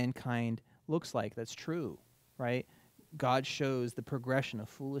of mankind looks like. That's true, right? God shows the progression of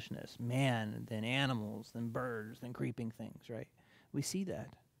foolishness, man, then animals, then birds, then creeping things, right? We see that.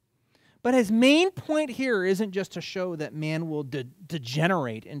 But his main point here isn't just to show that man will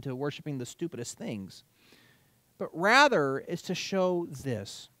degenerate into worshiping the stupidest things, but rather is to show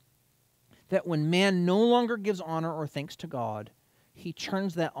this, that when man no longer gives honor or thanks to God, he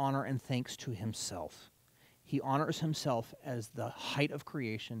turns that honor and thanks to himself. He honors himself as the height of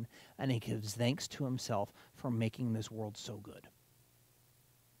creation, and he gives thanks to himself for making this world so good.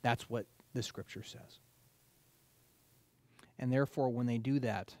 That's what the scripture says. And therefore, when they do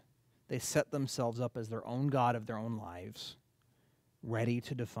that, they set themselves up as their own God of their own lives, ready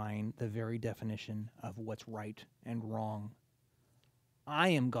to define the very definition of what's right and wrong. I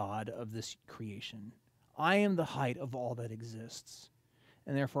am God of this creation. I am the height of all that exists.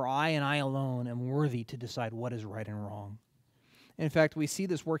 And therefore, I and I alone am worthy to decide what is right and wrong. In fact, we see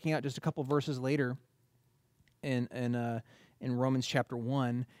this working out just a couple verses later in Romans chapter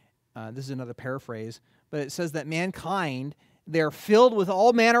 1. This is another paraphrase, but it says that mankind, they're filled with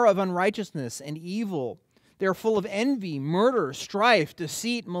all manner of unrighteousness and evil. They're full of envy, murder, strife,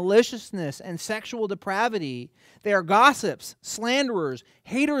 deceit, maliciousness, and sexual depravity. They are gossips, slanderers,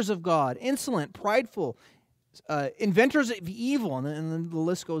 haters of God, insolent, prideful, inventors of evil, and then the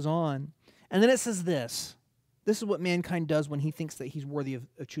list goes on. And then it says this. This is what mankind does when he thinks that he's worthy of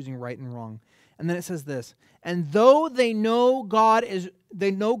choosing right and wrong. And then it says this, and though they know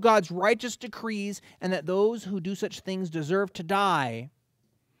God's righteous decrees and that those who do such things deserve to die,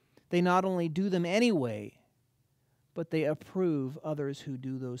 they not only do them anyway, but they approve others who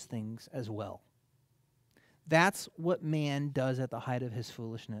do those things as well. That's what man does at the height of his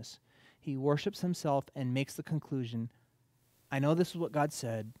foolishness. He worships himself and makes the conclusion, I know this is what God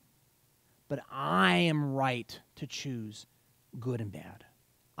said, but I am right to choose good and bad.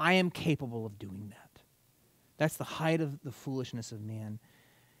 I am capable of doing that. That's the height of the foolishness of man.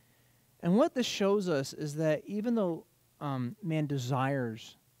 And what this shows us is that even though man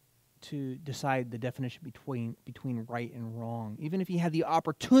desires to decide the definition between right and wrong, even if he had the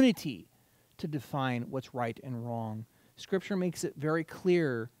opportunity to define what's right and wrong, Scripture makes it very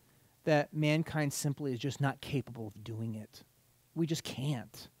clear that mankind simply is just not capable of doing it. We just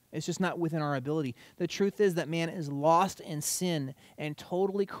can't. It's just not within our ability. The truth is that man is lost in sin and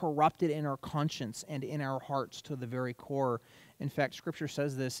totally corrupted in our conscience and in our hearts to the very core. In fact, Scripture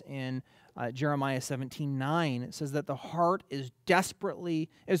says this in Jeremiah 17:9. It says that the heart is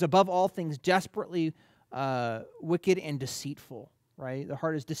above all things desperately wicked and deceitful. Right? The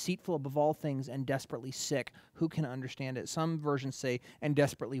heart is deceitful above all things and desperately sick. Who can understand it? Some versions say, and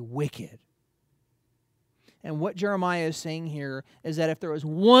desperately wicked. And what Jeremiah is saying here is that if there was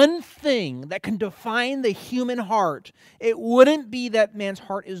one thing that can define the human heart, it wouldn't be that man's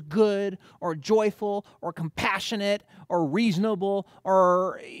heart is good or joyful or compassionate or reasonable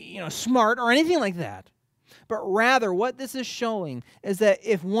or smart or anything like that. But rather, what this is showing is that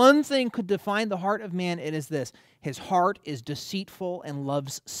if one thing could define the heart of man, it is this. His heart is deceitful and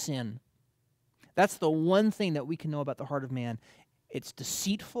loves sin. That's the one thing that we can know about the heart of man. It's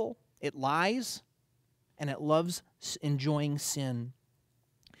deceitful, it lies, and it loves enjoying sin.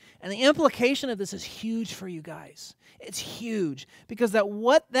 And the implication of this is huge for you guys. It's huge because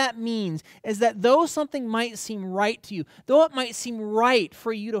what that means is that though something might seem right to you, though it might seem right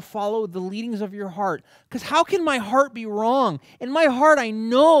for you to follow the leadings of your heart, because how can my heart be wrong? In my heart, I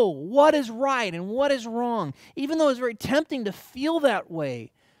know what is right and what is wrong, even though it's very tempting to feel that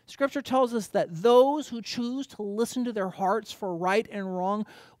way. Scripture tells us that those who choose to listen to their hearts for right and wrong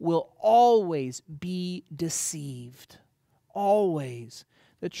will always be deceived. Always.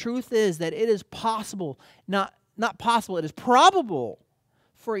 The truth is that it is possible, not possible, it is probable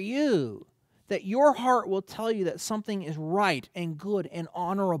for you that your heart will tell you that something is right and good and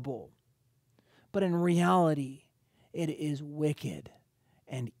honorable. But in reality, it is wicked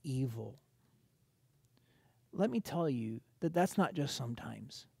and evil. Let me tell you that that's not just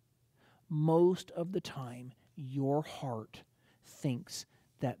sometimes. Most of the time, your heart thinks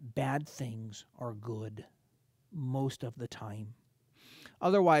that bad things are good. Most of the time.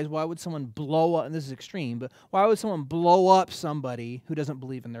 Otherwise, why would someone blow up, and this is extreme, but why would someone blow up somebody who doesn't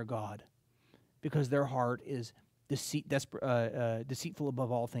believe in their God? Because their heart is deceitful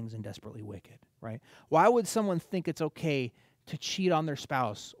above all things and desperately wicked, right? Why would someone think it's okay to cheat on their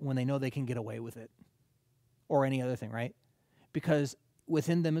spouse when they know they can get away with it? Or any other thing, right? Because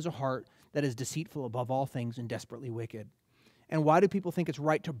within them is a heart that is deceitful above all things and desperately wicked. And why do people think it's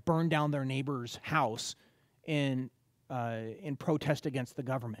right to burn down their neighbor's house in protest against the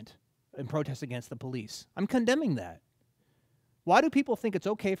government, in protest against the police? I'm condemning that. Why do people think it's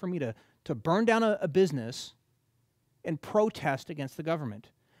okay for me to burn down a business in protest against the government,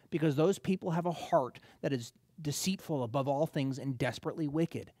 because those people have a heart that is deceitful above all things and desperately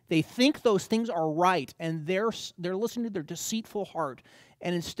wicked. They think those things are right, and they're listening to their deceitful heart,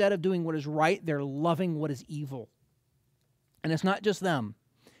 and instead of doing what is right, they're loving what is evil. And it's not just them.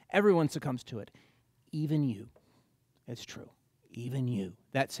 Everyone succumbs to it. Even you. It's true. Even you.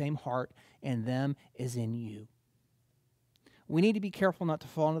 That same heart in them is in you. We need to be careful not to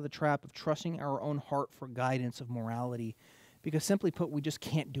fall into the trap of trusting our own heart for guidance of morality, because simply put, we just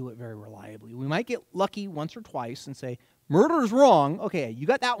can't do it very reliably. We might get lucky once or twice and say, murder is wrong. Okay, you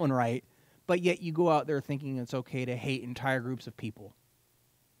got that one right. But yet you go out there thinking it's okay to hate entire groups of people,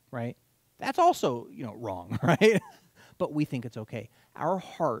 right? That's also, wrong, right? But we think it's okay. Our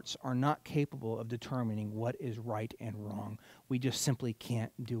hearts are not capable of determining what is right and wrong. We just simply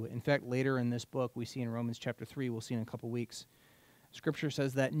can't do it. In fact, later in this book, we see in Romans chapter 3, we'll see in a couple weeks, Scripture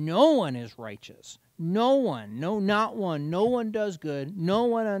says that no one is righteous. No one, no, not one. No one does good. No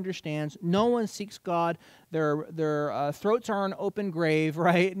one understands. No one seeks God. Their throats are an open grave,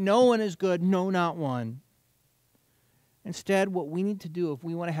 right? No one is good. No, not one. Instead, what we need to do if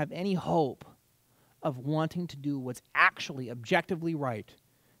we want to have any hope of wanting to do what's actually objectively right,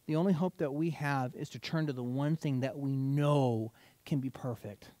 the only hope that we have is to turn to the one thing that we know can be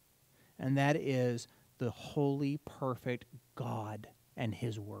perfect, and that is the holy, perfect God and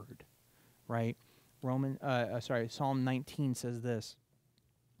His Word, right? Psalm 19 says this: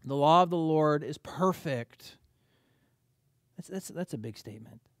 "The law of the Lord is perfect." That's a big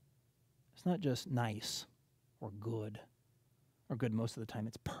statement. It's not just nice or good most of the time.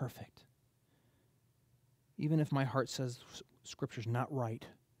 It's perfect. Even if my heart says Scripture's not right,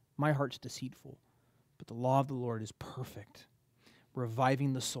 my heart's deceitful, but the law of the Lord is perfect,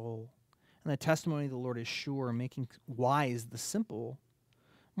 reviving the soul. And the testimony of the Lord is sure, making wise the simple.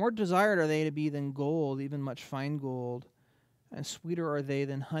 More desired are they to be than gold, even much fine gold, and sweeter are they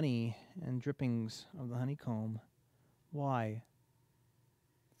than honey and drippings of the honeycomb. Why?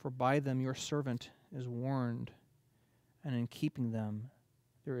 For by them your servant is warned, and in keeping them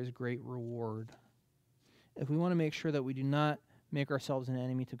there is great reward. If we want to make sure that we do not make ourselves an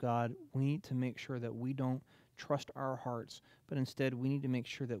enemy to God, we need to make sure that we don't trust our hearts, but instead we need to make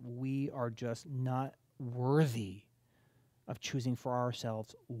sure that we are just not worthy of choosing for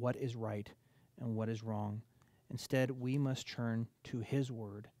ourselves what is right and what is wrong. Instead, we must turn to His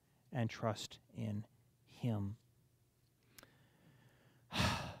Word and trust in Him.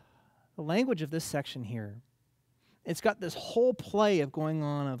 The language of this section here, it's got this whole play of going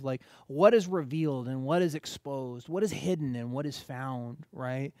on of like what is revealed and what is exposed, what is hidden and what is found,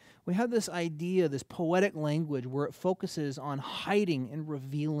 right? We have this idea, this poetic language where it focuses on hiding and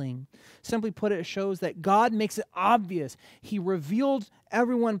revealing. Simply put, it shows that God makes it obvious. He revealed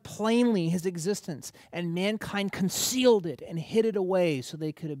everyone plainly His existence, and mankind concealed it and hid it away so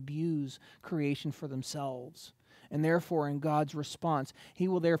they could abuse creation for themselves. And therefore, in God's response, He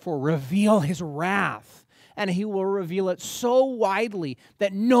will therefore reveal His wrath. And He will reveal it so widely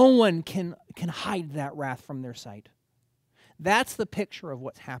that no one can hide that wrath from their sight. That's the picture of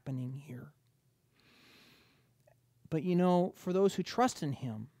what's happening here. But for those who trust in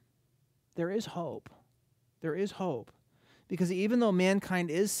Him, there is hope. There is hope. Because even though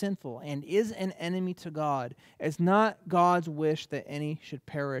mankind is sinful and is an enemy to God, it's not God's wish that any should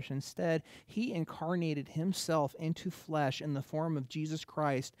perish. Instead, He incarnated Himself into flesh in the form of Jesus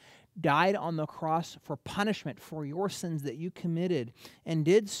Christ, died on the cross for punishment for your sins that you committed, and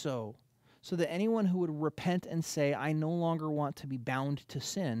did so that anyone who would repent and say, I no longer want to be bound to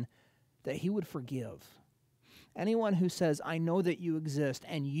sin, that He would forgive. Anyone who says, I know that you exist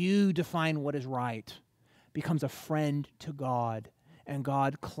and you define what is right, becomes a friend to God, and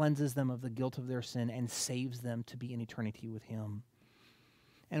God cleanses them of the guilt of their sin and saves them to be in eternity with Him.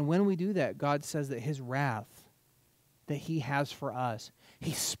 And when we do that, God says that His wrath that He has for us,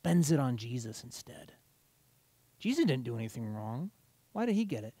 He spends it on Jesus instead. Jesus didn't do anything wrong. Why did He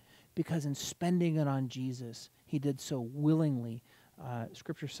get it? Because in spending it on Jesus, He did so willingly.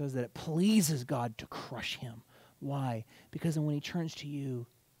 Scripture says that it pleases God to crush Him. Why? Because when He turns to you,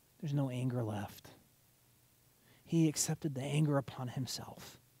 there's no anger left. He accepted the anger upon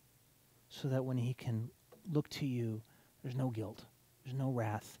Himself so that when He can look to you, there's no guilt, there's no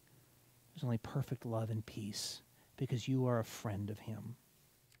wrath, there's only perfect love and peace because you are a friend of Him.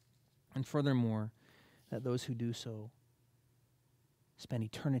 And furthermore, that those who do so spend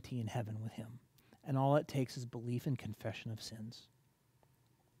eternity in heaven with Him. And all it takes is belief and confession of sins.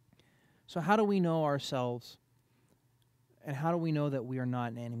 So how do we know ourselves, and how do we know that we are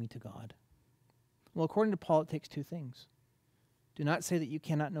not an enemy to God? Well, according to Paul, it takes two things. Do not say that you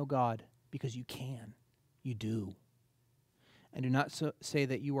cannot know God, because you can. You do. And do not say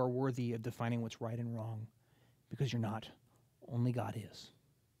that you are worthy of defining what's right and wrong, because you're not. Only God is.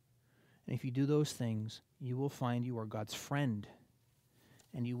 And if you do those things, you will find you are God's friend,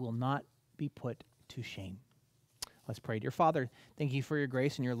 and you will not be put to shame. Let's pray. Dear Father, thank you for your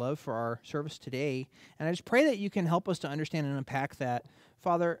grace and your love for our service today. And I just pray that you can help us to understand and unpack that.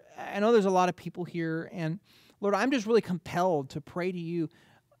 Father, I know there's a lot of people here, and Lord, I'm just really compelled to pray to you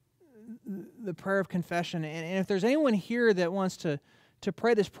the prayer of confession. And if there's anyone here that wants to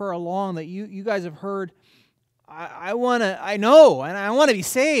pray this prayer along that you guys have heard, I want to be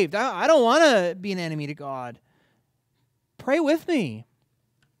saved. I don't want to be an enemy to God. Pray with me.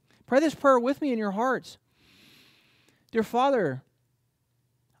 Pray this prayer with me in your hearts. Dear Father,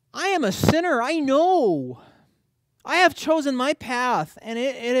 I am a sinner. I know. I have chosen my path, and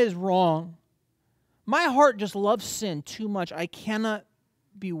it is wrong. My heart just loves sin too much. I cannot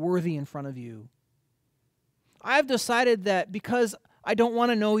be worthy in front of you. I have decided that because I don't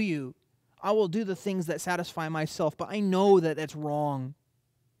want to know you, I will do the things that satisfy myself, but I know that that's wrong.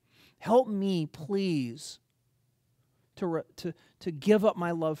 Help me, please, to give up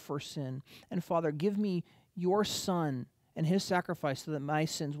my love for sin. And Father, give me your Son and his sacrifice so that my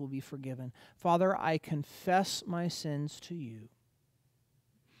sins will be forgiven. Father, I confess my sins to you.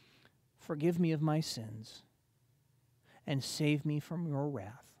 Forgive me of my sins and save me from your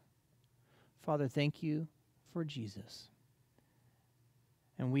wrath. Father, thank you for Jesus.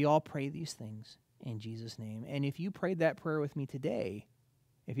 And we all pray these things in Jesus' name. And if you prayed that prayer with me today,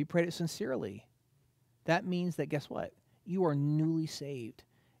 if you prayed it sincerely, that means that, guess what? You are newly saved.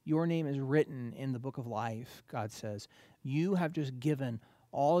 Your name is written in the book of life, God says. You have just given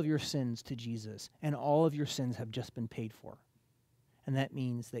all of your sins to Jesus, and all of your sins have just been paid for. And that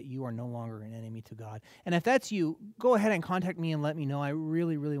means that you are no longer an enemy to God. And if that's you, go ahead and contact me and let me know. I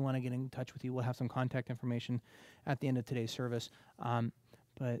really, really want to get in touch with you. We'll have some contact information at the end of today's service.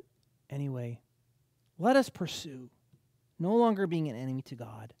 But anyway, let us pursue no longer being an enemy to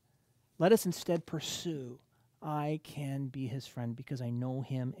God. Let us instead pursue, I can be his friend because I know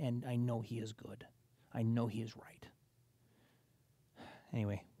him and I know he is good. I know he is right.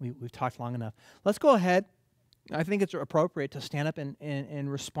 Anyway, we've talked long enough. Let's go ahead. I think it's appropriate to stand up in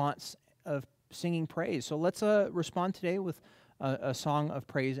response of singing praise. So let's respond today with a song of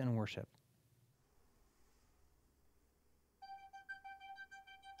praise and worship.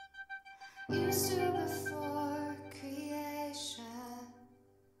 You stood before creation,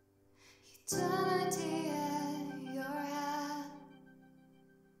 eternity in your hand.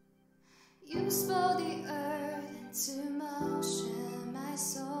 You spoke the earth into motion, my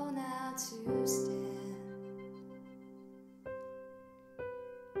soul now to stand.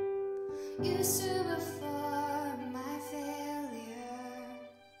 You stood before my failure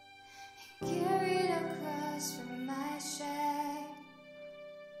and carried a cross for my shame.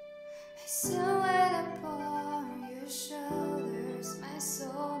 I still wait upon your shoulders, my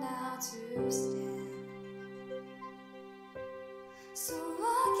soul now to stand. So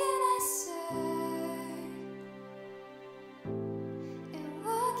what can I say? And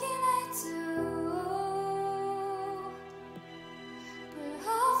what can I do? But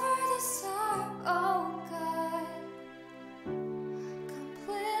offer this heart, oh God,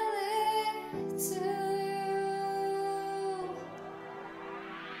 completely to you.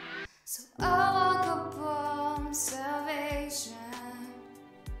 So I walk upon salvation,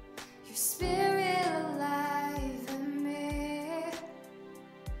 your spirit alive in me,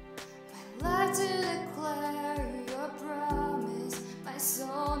 my life to declare your promise, my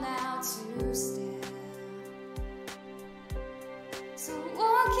soul now to stand. So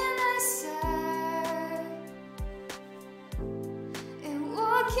what can I say? And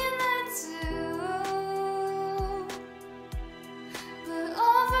what can I do? But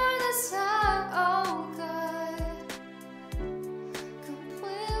offer this heart, oh God,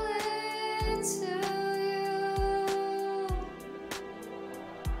 completely to you.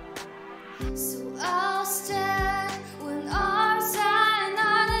 So I'll stand when arms are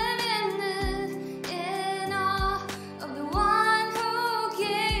not limited in awe of the one who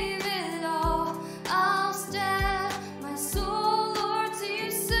gave it all. I'll stand, my soul, Lord, to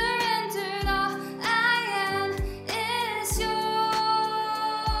you surrendered. All I am is yours.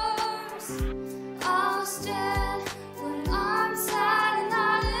 I'll stand when arms are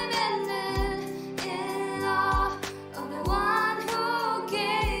not limited in awe of the one who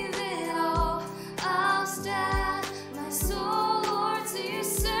gave it all.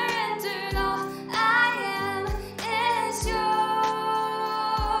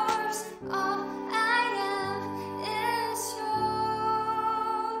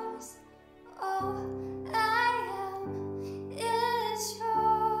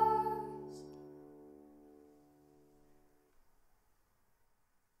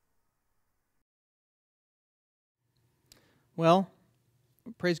 Well,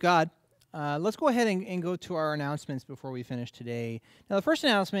 praise God. Let's go ahead and go to our announcements before we finish today. Now, the first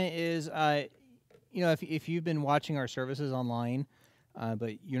announcement is, if you've been watching our services online,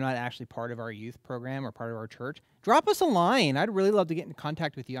 but you're not actually part of our youth program or part of our church, drop us a line. I'd really love to get in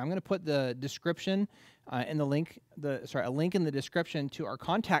contact with you. I'm going to put the description and a link in the description to our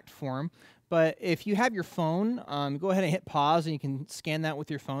contact form. But if you have your phone, go ahead and hit pause, and you can scan that with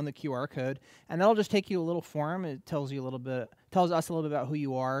your phone, the QR code, and that'll just take you to a little form. It tells us a little bit about who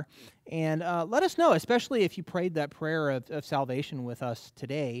you are, and let us know, especially if you prayed that prayer of salvation with us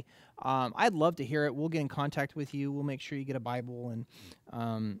today. I'd love to hear it. We'll get in contact with you. We'll make sure you get a Bible, and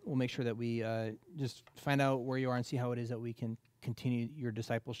we'll make sure that we just find out where you are and see how it is that we can continue your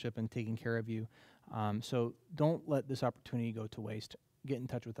discipleship and taking care of you. So don't let this opportunity go to waste. Get in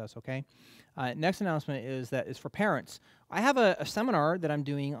touch with us, okay? Next announcement is for parents. I have a seminar that I'm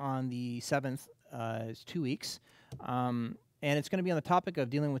doing on the 7th. It's 2 weeks. And it's going to be on the topic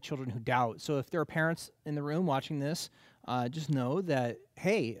of dealing with children who doubt. So if there are parents in the room watching this, just know that,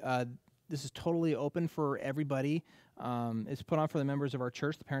 hey, this is totally open for everybody. It's put on for the members of our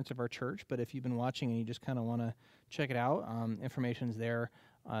church, the parents of our church. But if you've been watching and you just kind of want to check it out, information's there,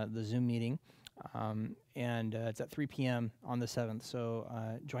 the Zoom meeting. And it's at 3 p.m. on the 7th, so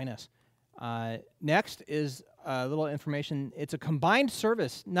join us. Next is a little information. It's a combined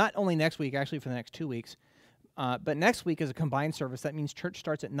service, not only next week, actually for the next 2 weeks, but next week is a combined service. That means church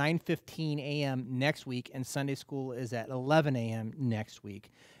starts at 9:15 a.m. next week, and Sunday school is at 11 a.m. next week.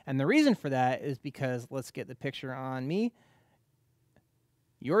 And the reason for that is because, let's get the picture on me.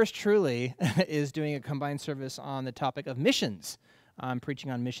 Yours truly is doing a combined service on the topic of missions. I'm preaching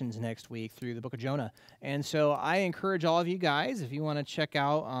on missions next week through the book of Jonah. And so I encourage all of you guys, if you want to check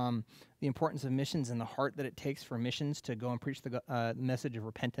out the importance of missions and the heart that it takes for missions to go and preach the message of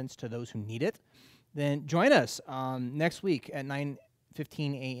repentance to those who need it, then join us next week at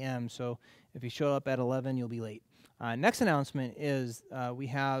 9:15 a.m. So if you show up at 11, you'll be late. Next announcement is we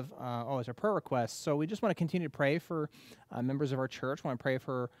have, it's our prayer request. So we just want to continue to pray for members of our church. We want to pray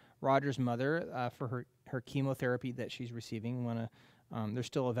for Roger's mother for her chemotherapy that she's receiving. They're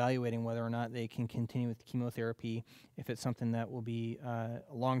still evaluating whether or not they can continue with chemotherapy, if it's something that will be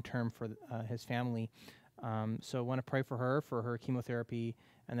long-term for his family. So I want to pray for her chemotherapy,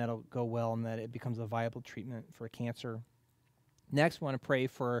 and that'll go well and that it becomes a viable treatment for cancer. Next, we want to pray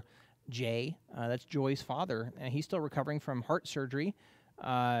for Jay. That's Joy's father, and he's still recovering from heart surgery.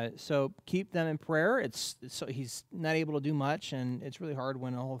 So keep them in prayer. So he's not able to do much, and it's really hard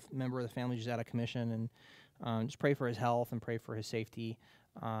when a whole member of the family is out of commission. And just pray for his health and pray for his safety.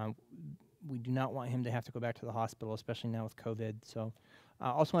 We do not want him to have to go back to the hospital, especially now with COVID. So I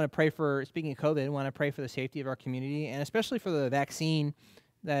also want to pray for, speaking of COVID, I want to pray for the safety of our community, and especially for the vaccine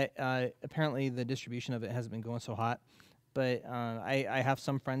that apparently the distribution of it hasn't been going so hot. But I have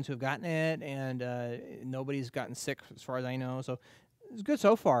some friends who have gotten it, and nobody's gotten sick as far as I know. So it's good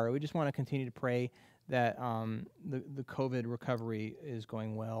so far. We just want to continue to pray that the COVID recovery is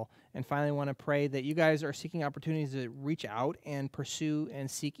going well. And finally, I want to pray that you guys are seeking opportunities to reach out and pursue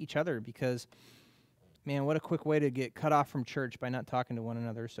and seek each other, because, man, what a quick way to get cut off from church by not talking to one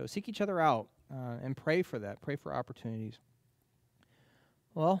another. So seek each other out and pray for that. Pray for opportunities.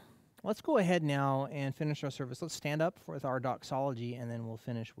 Well, let's go ahead now and finish our service. Let's stand up with our doxology, and then we'll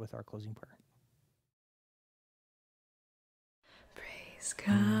finish with our closing prayer. Praise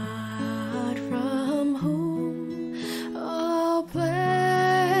God, from whom all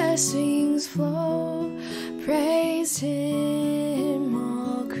blessings flow. Praise Him,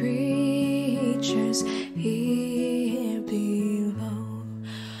 all creatures here below.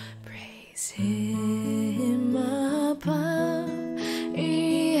 Praise Him above,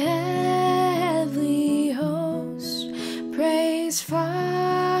 ye heavenly hosts. Praise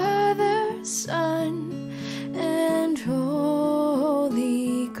Father, Son, and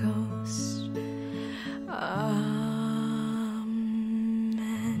Holy Ghost. Amen.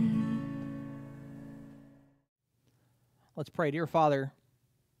 Let's pray. Dear Father,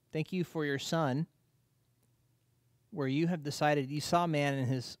 thank you for your Son, where you have decided, you saw man in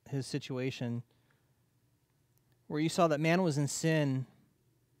his situation, where you saw that man was in sin,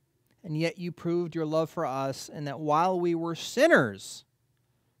 and yet you proved your love for us, and that while we were sinners,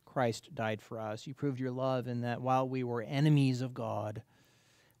 Christ died for us. You proved your love in that while we were enemies of God,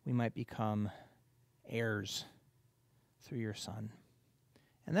 we might become heirs through your Son.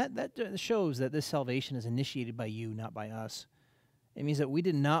 And that shows that this salvation is initiated by you, not by us. It means that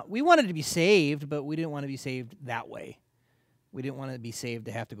we wanted to be saved, but we didn't want to be saved that way. We didn't want to be saved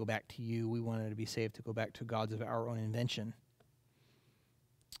to have to go back to you. We wanted to be saved to go back to gods of our own invention.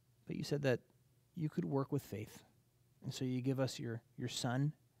 But you said that you could work with faith. And so you give us your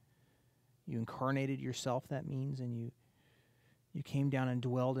Son. You incarnated yourself, that means, and you came down and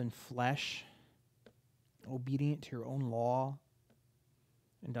dwelled in flesh, obedient to your own law,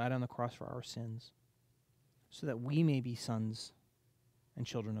 and died on the cross for our sins, so that we may be sons and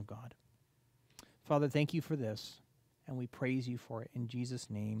children of God. Father, thank you for this, and we praise you for it in Jesus'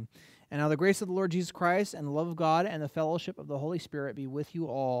 name. And now the grace of the Lord Jesus Christ and the love of God and the fellowship of the Holy Spirit be with you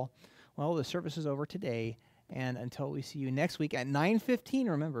all. Well, the service is over today, and until we see you next week at 9:15,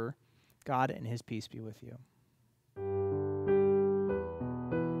 remember, God and his peace be with you.